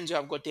pH means you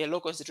have got a low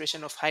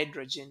concentration of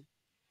hydrogen.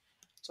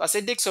 So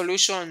acidic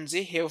solutions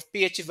have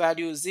pH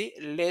values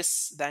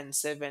less than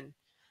 7,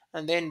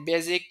 and then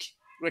basic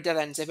greater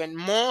than 7.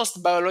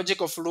 Most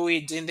biological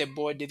fluids in the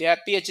body, their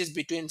pHs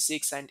between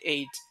 6 and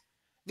 8.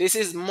 This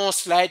is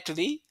most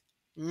likely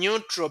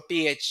neutral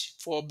pH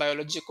for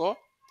biological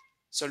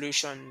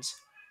solutions.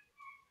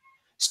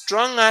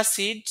 Strong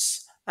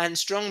acids and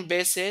strong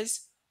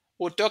bases,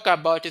 we'll talk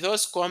about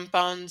those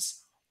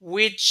compounds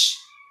which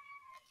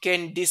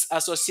can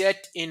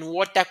disassociate in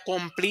water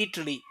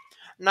completely.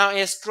 Now,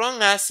 a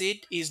strong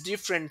acid is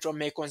different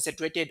from a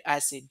concentrated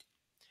acid.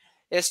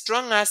 A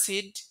strong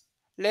acid,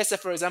 let's say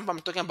for example, I'm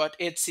talking about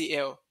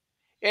HCl.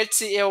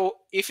 HCl,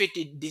 if it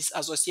is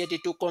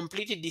disassociated, to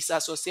completely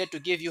disassociate to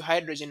give you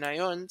hydrogen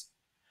ions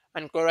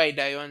and chloride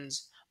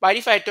ions. But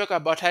if I talk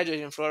about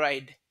hydrogen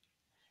fluoride,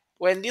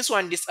 when this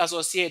one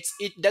disassociates,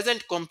 it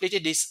doesn't completely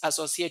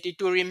disassociate.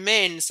 It will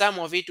remain, some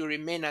of it will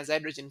remain as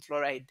hydrogen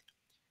fluoride.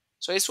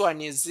 So this one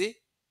is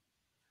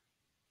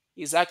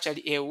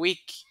actually a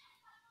weak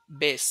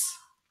base.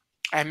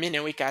 I mean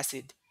a weak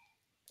acid.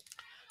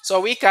 So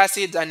weak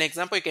acids, an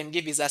example you can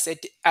give is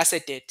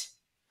acetate.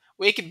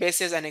 Weak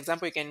bases, an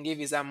example you can give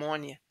is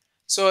ammonia.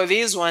 So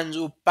these ones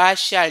will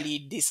partially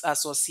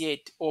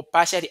disassociate or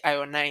partially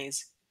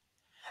ionize.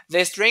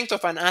 The strength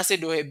of an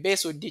acid or a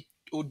base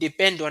will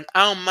depend on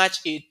how much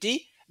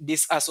it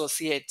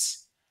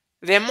disassociates.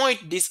 The more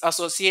it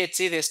disassociates,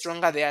 the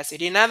stronger the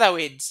acid. In other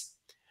words,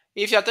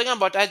 if you're talking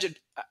about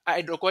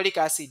hydrochloric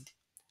acid,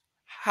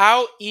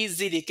 how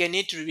easily can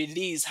it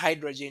release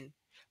hydrogen?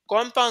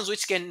 Compounds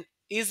which can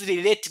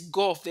easily let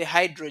go of the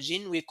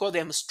hydrogen, we call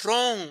them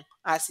strong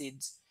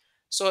acids.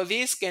 So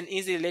these can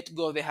easily let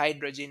go of the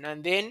hydrogen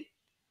and then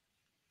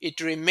it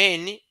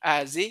remain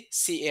as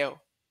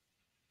Cl.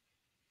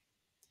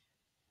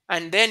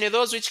 And then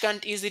those which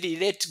can't easily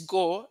let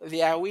go,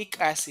 they are weak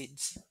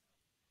acids.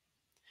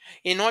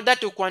 In order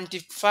to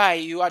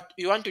quantify, you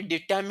want to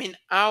determine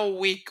how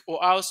weak or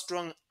how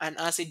strong an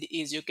acid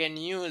is, you can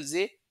use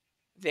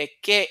the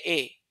Ka.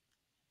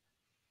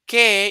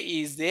 K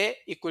is the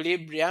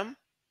equilibrium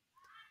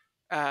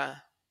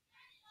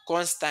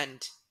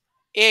constant.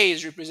 A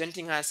is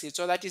representing acid,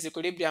 so that is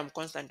equilibrium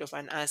constant of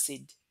an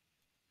acid.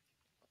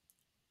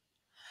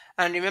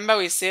 And remember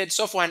we said,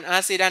 so for an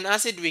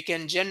acid we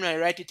can generally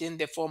write it in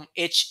the form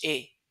Ha.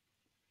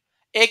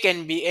 A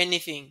can be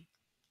anything.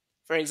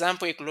 For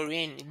example, a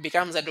chlorine, it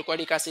becomes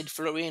hydrochloric acid,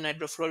 fluorine,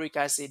 hydrofluoric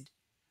acid.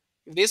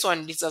 If this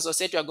one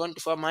disassociates, you are going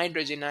to form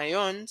hydrogen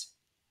ions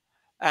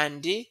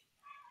and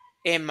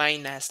A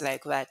minus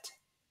like that.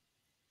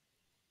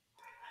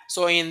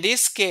 So in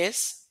this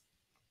case,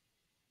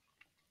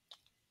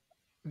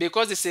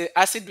 because it's an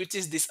acid which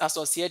is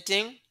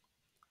disassociating,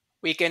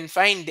 we can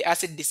find the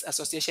acid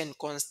disassociation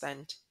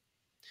constant.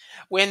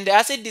 When the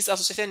acid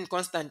disassociation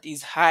constant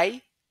is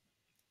high,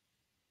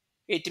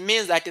 it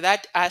means that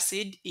that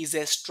acid is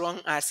a strong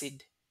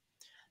acid.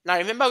 Now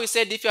remember we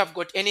said if you have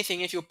got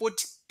anything, if you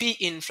put P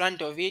in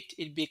front of it,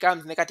 it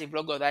becomes negative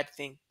log of that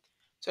thing.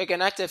 So you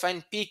can actually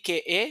find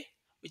pKa,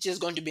 which is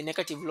going to be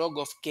negative log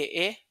of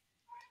Ka.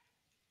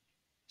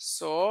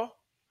 So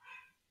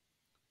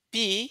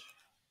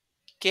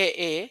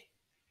pKa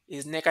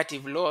is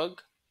negative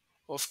log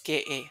of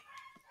Ka.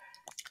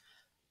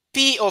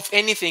 P of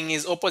anything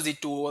is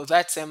opposite to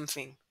that same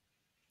thing.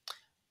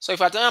 So if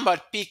we're talking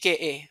about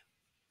pKa,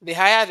 the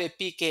higher the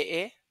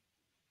pKa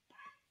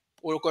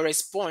will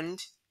correspond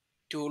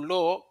to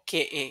low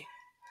Ka.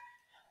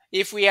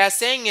 If we are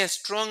saying a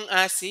strong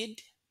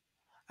acid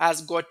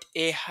has got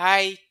a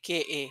high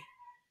Ka,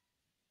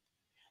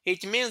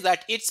 it means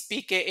that its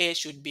pKa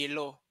should be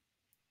low.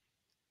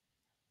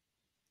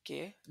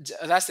 Okay,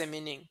 that's the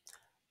meaning.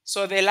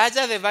 So the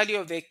larger the value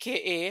of the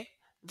Ka,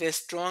 the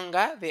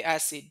stronger the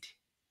acid.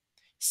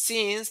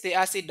 Since the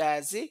acid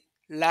has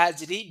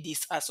largely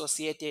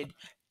disassociated.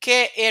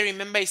 Ka,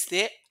 remember, is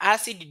the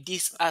acid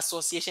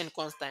disassociation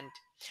constant.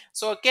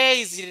 So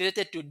K is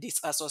related to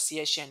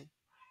disassociation.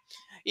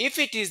 If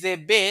it is the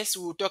base,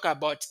 we'll talk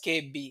about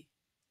Kb.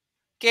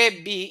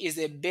 Kb is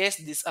the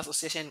base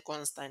disassociation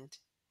constant.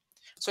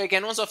 So you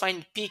can also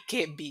find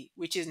pKb,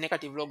 which is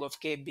negative log of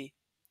Kb.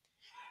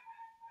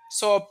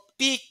 So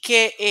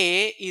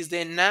pKa is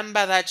the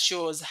number that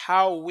shows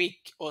how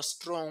weak or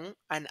strong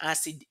an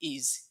acid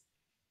is.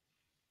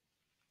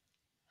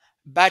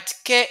 but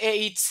Ka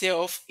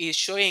itself is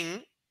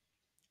showing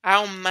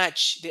how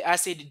much the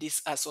acid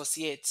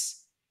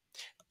disassociates.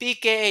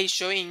 pKa is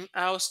showing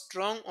how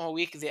strong or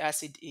weak the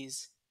acid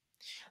is.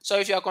 So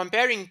if you are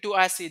comparing two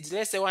acids,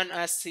 let's say one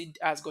acid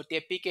has got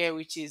a pKa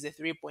which is a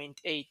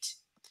 3.8,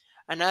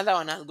 another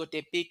one has got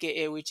a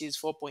pKa which is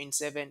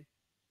 4.7.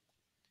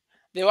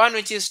 The one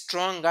which is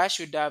stronger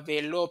should have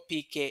a low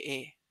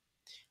pKa.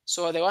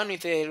 So the one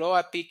with a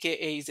lower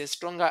pKa is a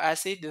stronger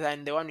acid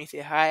than the one with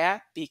a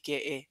higher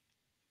pKa.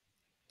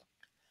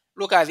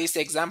 Look at this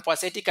example.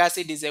 Acetic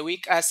acid is a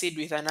weak acid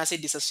with an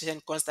acid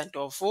dissociation constant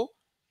of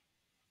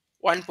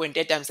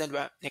 1.8 times 10 to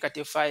the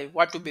negative 5.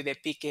 What would be the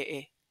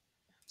pKa?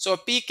 So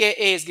pKa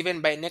is given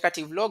by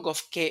negative log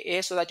of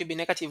Ka, so that will be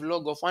negative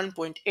log of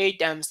 1.8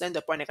 times 10 to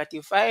the power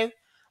negative 5.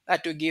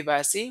 That will give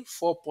us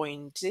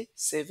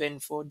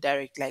 4.74,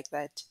 direct like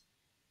that.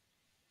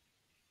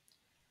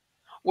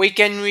 We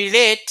can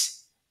relate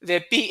the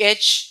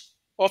pH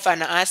of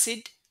an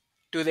acid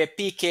to the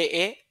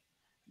pKa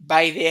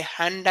by the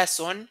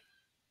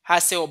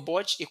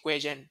Henderson-Hasselbalch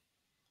equation.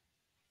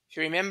 If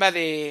you remember,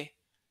 the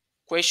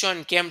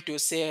question came to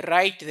say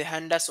write the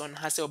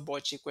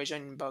Henderson-Hasselbalch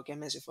equation in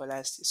biochemistry for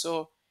last.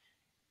 So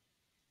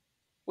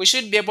we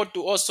should be able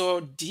to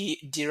also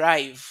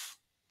derive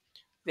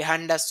the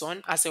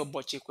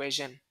Henderson-Hasselbalch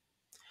equation.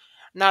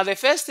 Now the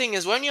first thing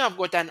is, when you have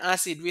got an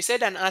acid, we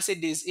said an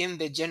acid is in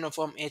the general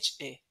form Ha.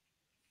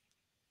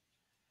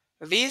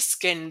 This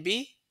can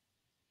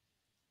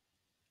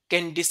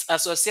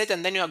disassociate,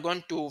 and then you are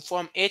going to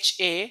form Ha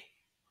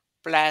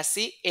plus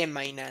A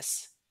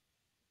minus.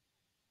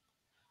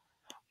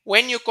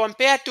 When you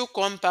compare two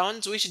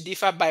compounds which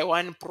differ by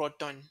one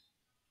proton,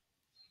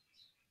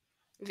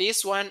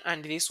 this one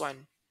and this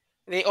one,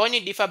 they only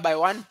differ by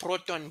one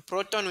proton.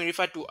 Proton we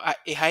refer to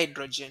a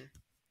hydrogen.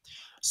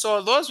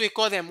 So those we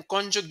call them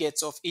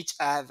conjugates of each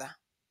other.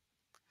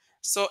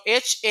 So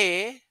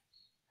Ha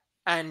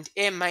and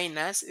A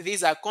minus,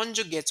 these are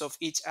conjugates of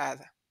each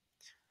other.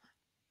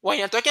 When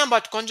you're talking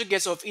about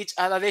conjugates of each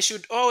other, they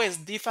should always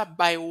differ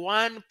by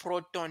one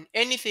proton.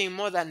 Anything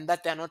more than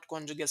that, they are not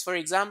conjugates. For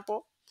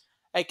example,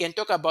 I can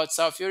talk about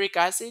sulfuric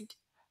acid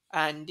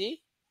and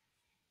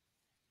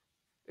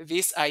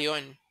this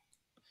ion.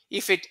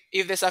 If the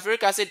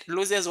sulfuric acid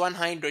loses one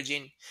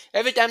hydrogen,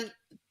 every time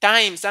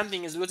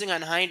something is losing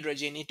an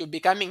hydrogen, it will be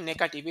becoming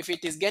negative. If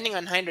it is gaining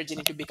an hydrogen,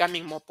 it will be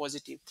becoming more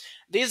positive.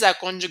 These are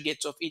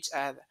conjugates of each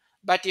other.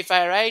 But if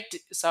I write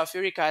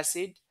sulfuric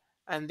acid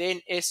and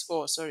then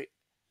SO, sorry,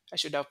 I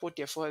should have put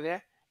a 4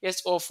 there.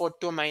 SO4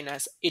 2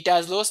 minus. It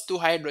has lost two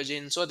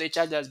hydrogens, so the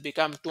charge has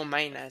become 2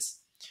 minus.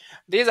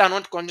 These are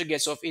not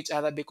conjugates of each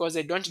other because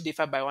they don't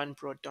differ by one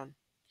proton.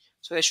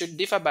 So they should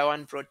differ by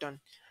one proton.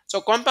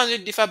 So compounds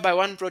which differ by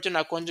one proton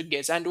are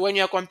conjugates. And when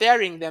you're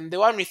comparing them, the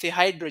one with the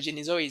hydrogen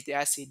is always the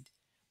acid.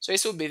 So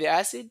this will be the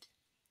acid.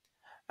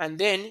 And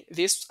then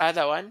this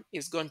other one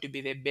is going to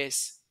be the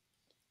base.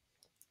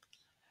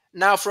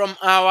 Now from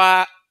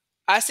our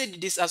acid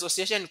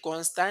dissociation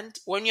constant,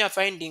 when you are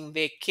finding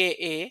the Ka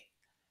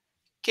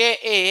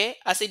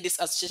acid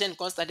dissociation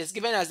constant is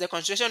given as the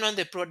concentration on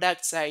the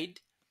product side.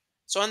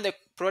 So on the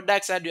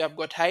product side, we have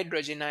got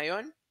hydrogen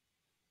ion,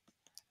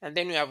 and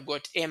then we have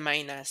got A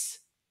minus,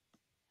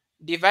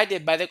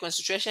 divided by the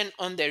concentration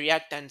on the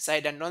reactant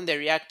side, and on the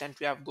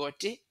reactant we have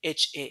got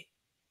Ha.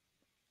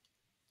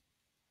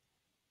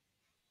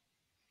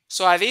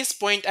 So at this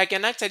point, I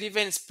can actually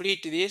even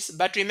split this,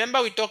 but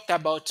remember we talked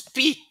about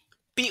P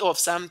of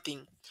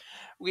something.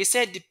 We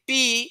said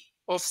P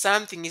of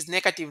something is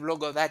negative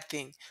log of that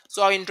thing.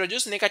 So I'll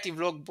introduce negative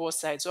log both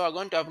sides. So we're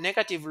going to have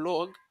negative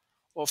log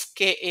of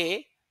Ka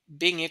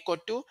being equal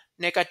to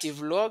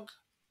negative log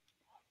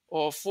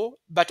of,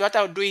 but what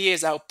I'll do here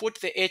is I'll put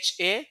the H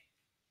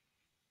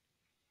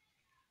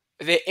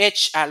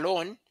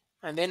alone,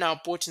 and then I'll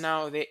put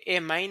now the A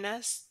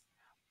minus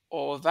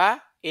over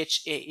Ha.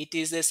 It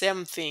is the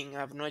same thing.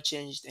 I've not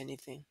changed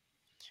anything.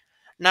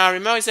 Now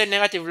remember, we said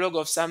negative log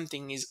of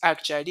something is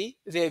actually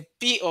the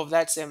P of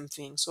that same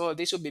thing. So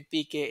this will be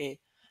pKa,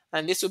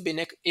 and this will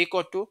be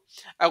equal to,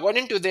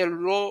 according to the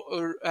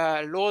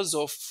laws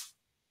of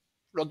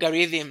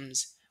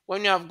logarithms,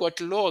 when you have got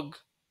log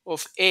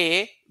of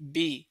A,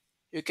 B,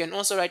 you can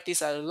also write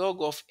this as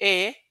log of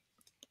A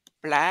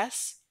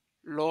plus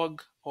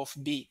log of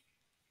B.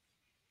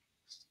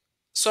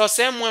 So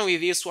same way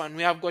with this one,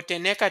 we have got a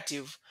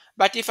negative.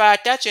 But if I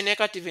attach a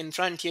negative in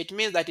front here, it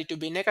means that it will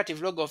be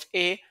negative log of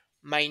A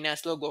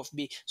minus log of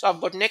B. So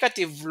I've got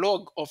negative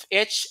log of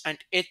H and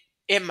A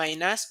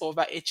minus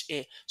over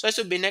HA. So this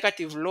will be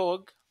negative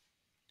log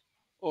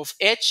of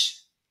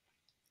H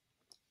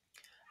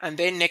and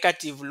then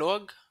negative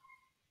log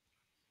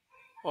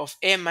of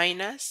A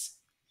minus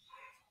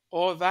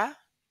over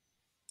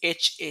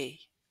HA.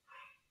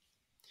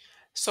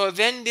 So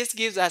then this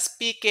gives us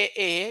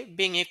pKa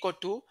being equal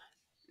to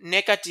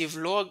negative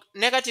log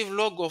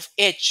of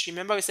H.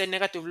 Remember we said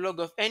negative log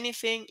of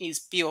anything is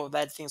P of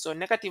that thing. So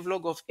negative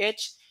log of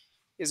H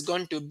is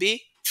going to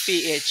be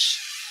pH.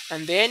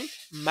 And then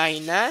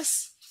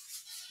minus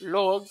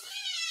log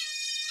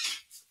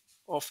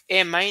of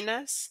A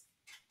minus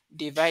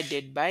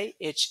divided by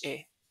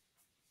HA.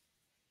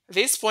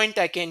 This point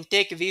I can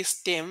take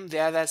this term the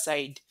other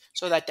side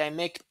so that I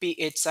make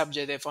pH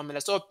subject the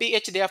formula. So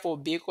pH therefore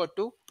will be equal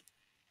to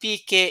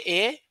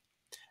pKa.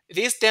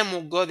 This term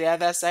will go the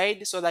other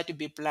side, so that will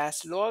be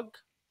plus log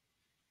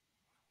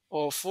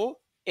of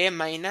A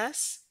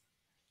minus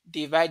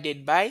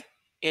divided by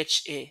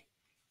HA.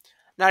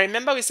 Now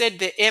remember we said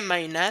the A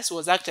minus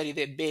was actually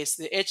the base,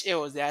 the HA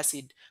was the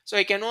acid. So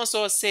I can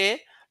also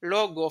say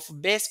log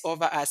of base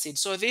over acid.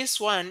 So this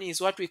one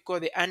is what we call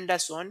the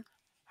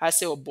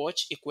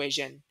Anderson-Hasselbalch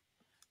equation.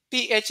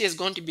 pH is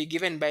going to be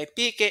given by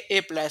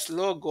pKa plus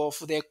log of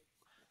the...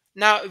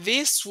 Now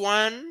this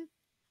one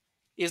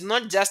is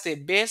not just a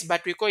base,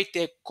 but we call it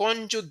a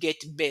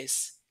conjugate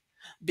base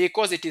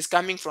because it is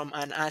coming from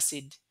an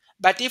acid.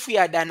 But if we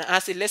had an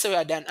acid, let's say we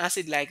had an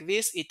acid like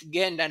this, it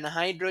gained an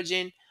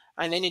hydrogen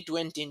and then it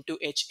went into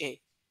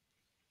HA.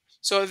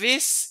 So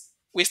this,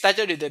 we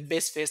started with the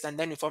base first and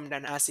then we formed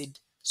an acid.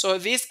 So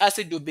this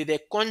acid will be the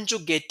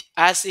conjugate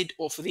acid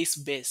of this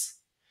base.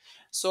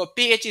 So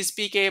pH is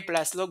pKa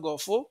plus log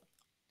of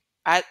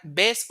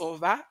base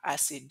over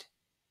acid.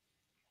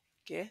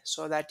 Okay,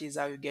 so that is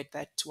how you get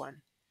that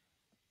one.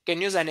 You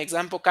can use an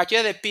example.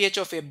 Calculate the pH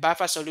of a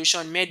buffer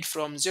solution made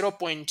from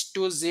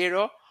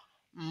 0.20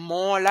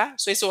 molar.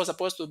 So this was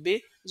supposed to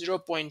be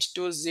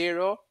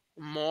 0.20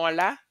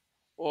 molar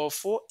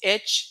of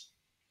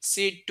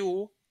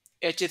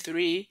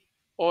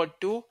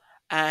HC2H3O2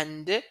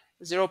 and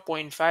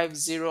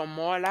 0.50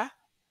 molar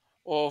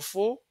of...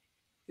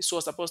 This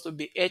was supposed to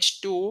be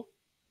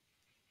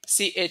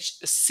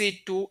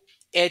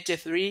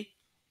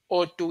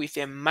H2CH2H3O2 with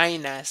a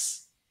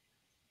minus.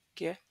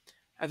 Okay,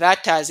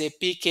 that has a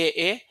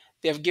pKa.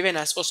 They've given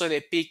us also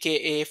the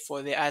pKa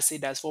for the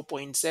acid as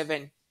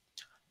 4.7.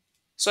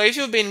 So if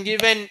you've been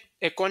given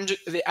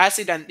the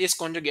acid and its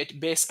conjugate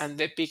base and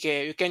the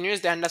pKa, you can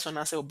use the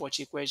Anderson-Hasselbalch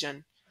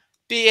equation.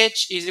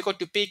 pH is equal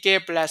to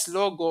pK plus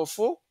log of...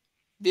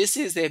 This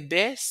is the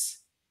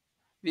base,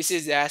 this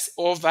is the acid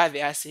over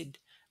the acid.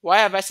 Why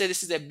have I said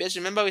this is the base?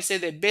 Remember we said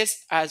the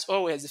base has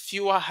always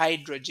fewer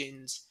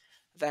hydrogens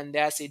than the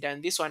acid,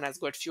 and this one has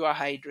got fewer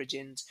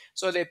hydrogens.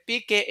 So the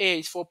pKa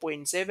is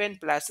 4.7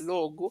 plus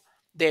log.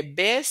 The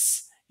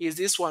base is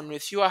this one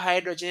with fewer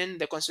hydrogen.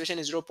 The concentration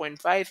is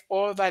 0.5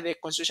 over the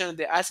concentration of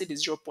the acid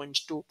is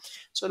 0.2.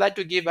 So that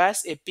will give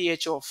us a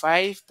pH of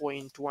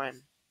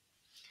 5.1.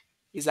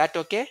 Is that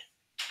okay?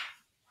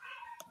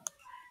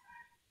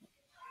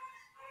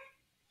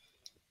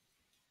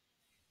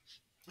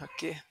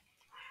 Okay.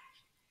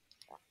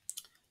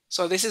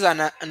 So this is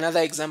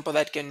another example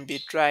that can be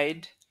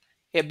tried.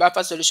 A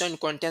buffer solution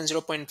contains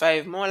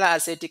 0.5 molar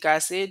acetic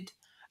acid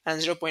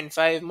and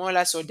 0.5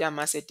 molar sodium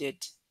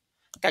acetate.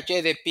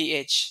 Calculate the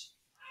pH.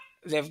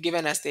 They've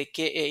given us the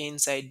Ka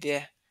inside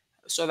there.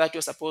 So that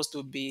was supposed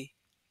to be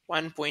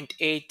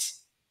 1.8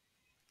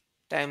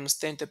 times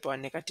 10 to the power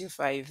negative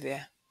 5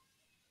 there.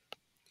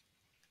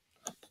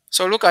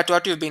 So look at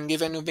what we've been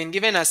given. We've been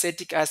given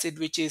acetic acid,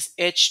 which is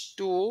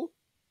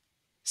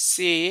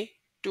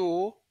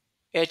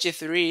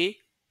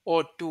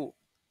H2C2H3O2.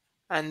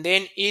 And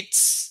then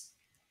its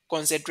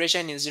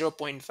concentration is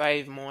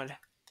 0.5 molar.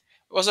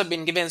 Also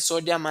been given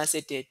sodium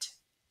acetate.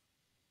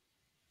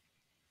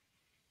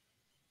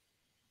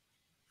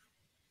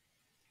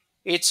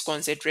 Its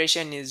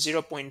concentration is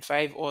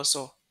 0.5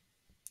 also.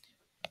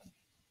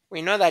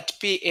 We know that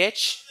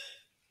pH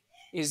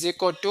is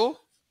equal to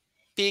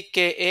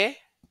pKa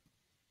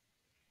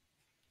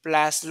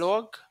plus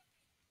log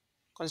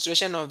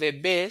concentration of the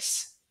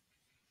base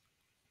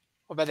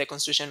over the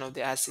concentration of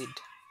the acid.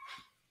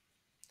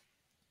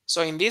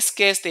 So in this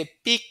case, the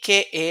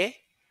pKa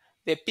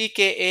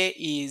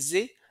is,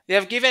 they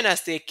have given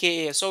us the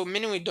Ka, so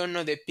meaning we don't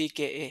know the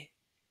pKa.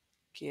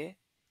 Okay.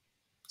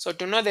 So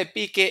to know the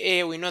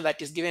pKa, we know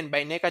that is given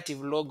by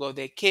negative log of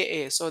the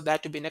Ka. So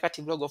that will be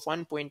negative log of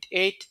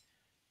 1.8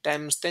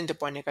 times 10 to the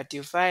power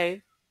negative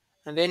 5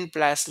 and then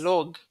plus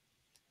log.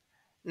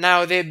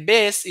 Now the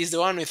base is the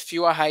one with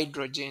fewer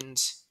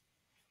hydrogens.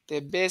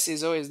 The base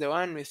is always the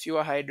one with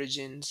fewer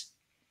hydrogens.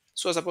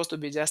 So it's supposed to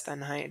be just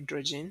an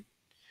hydrogen.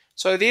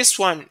 So this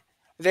one,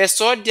 the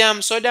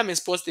sodium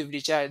is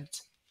positively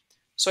charged.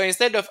 So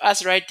instead of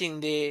us writing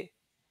the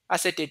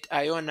acetate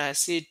ion as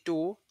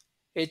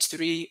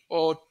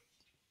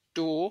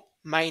C2H3O2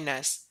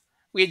 minus,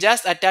 we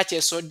just attach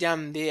a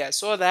sodium there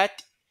so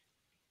that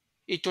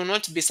it will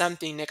not be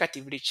something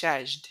negatively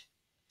charged.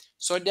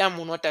 Sodium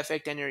will not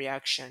affect any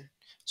reaction.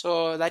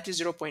 So that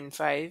is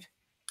 0.50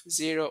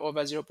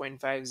 over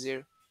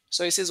 0.50.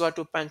 So this is what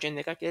we punch in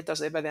the calculator.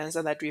 So the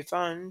answer that we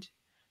found,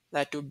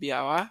 that will be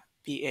our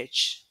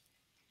pH.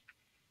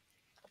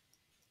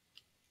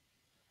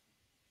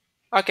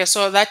 Okay,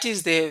 so that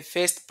is the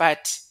first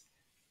part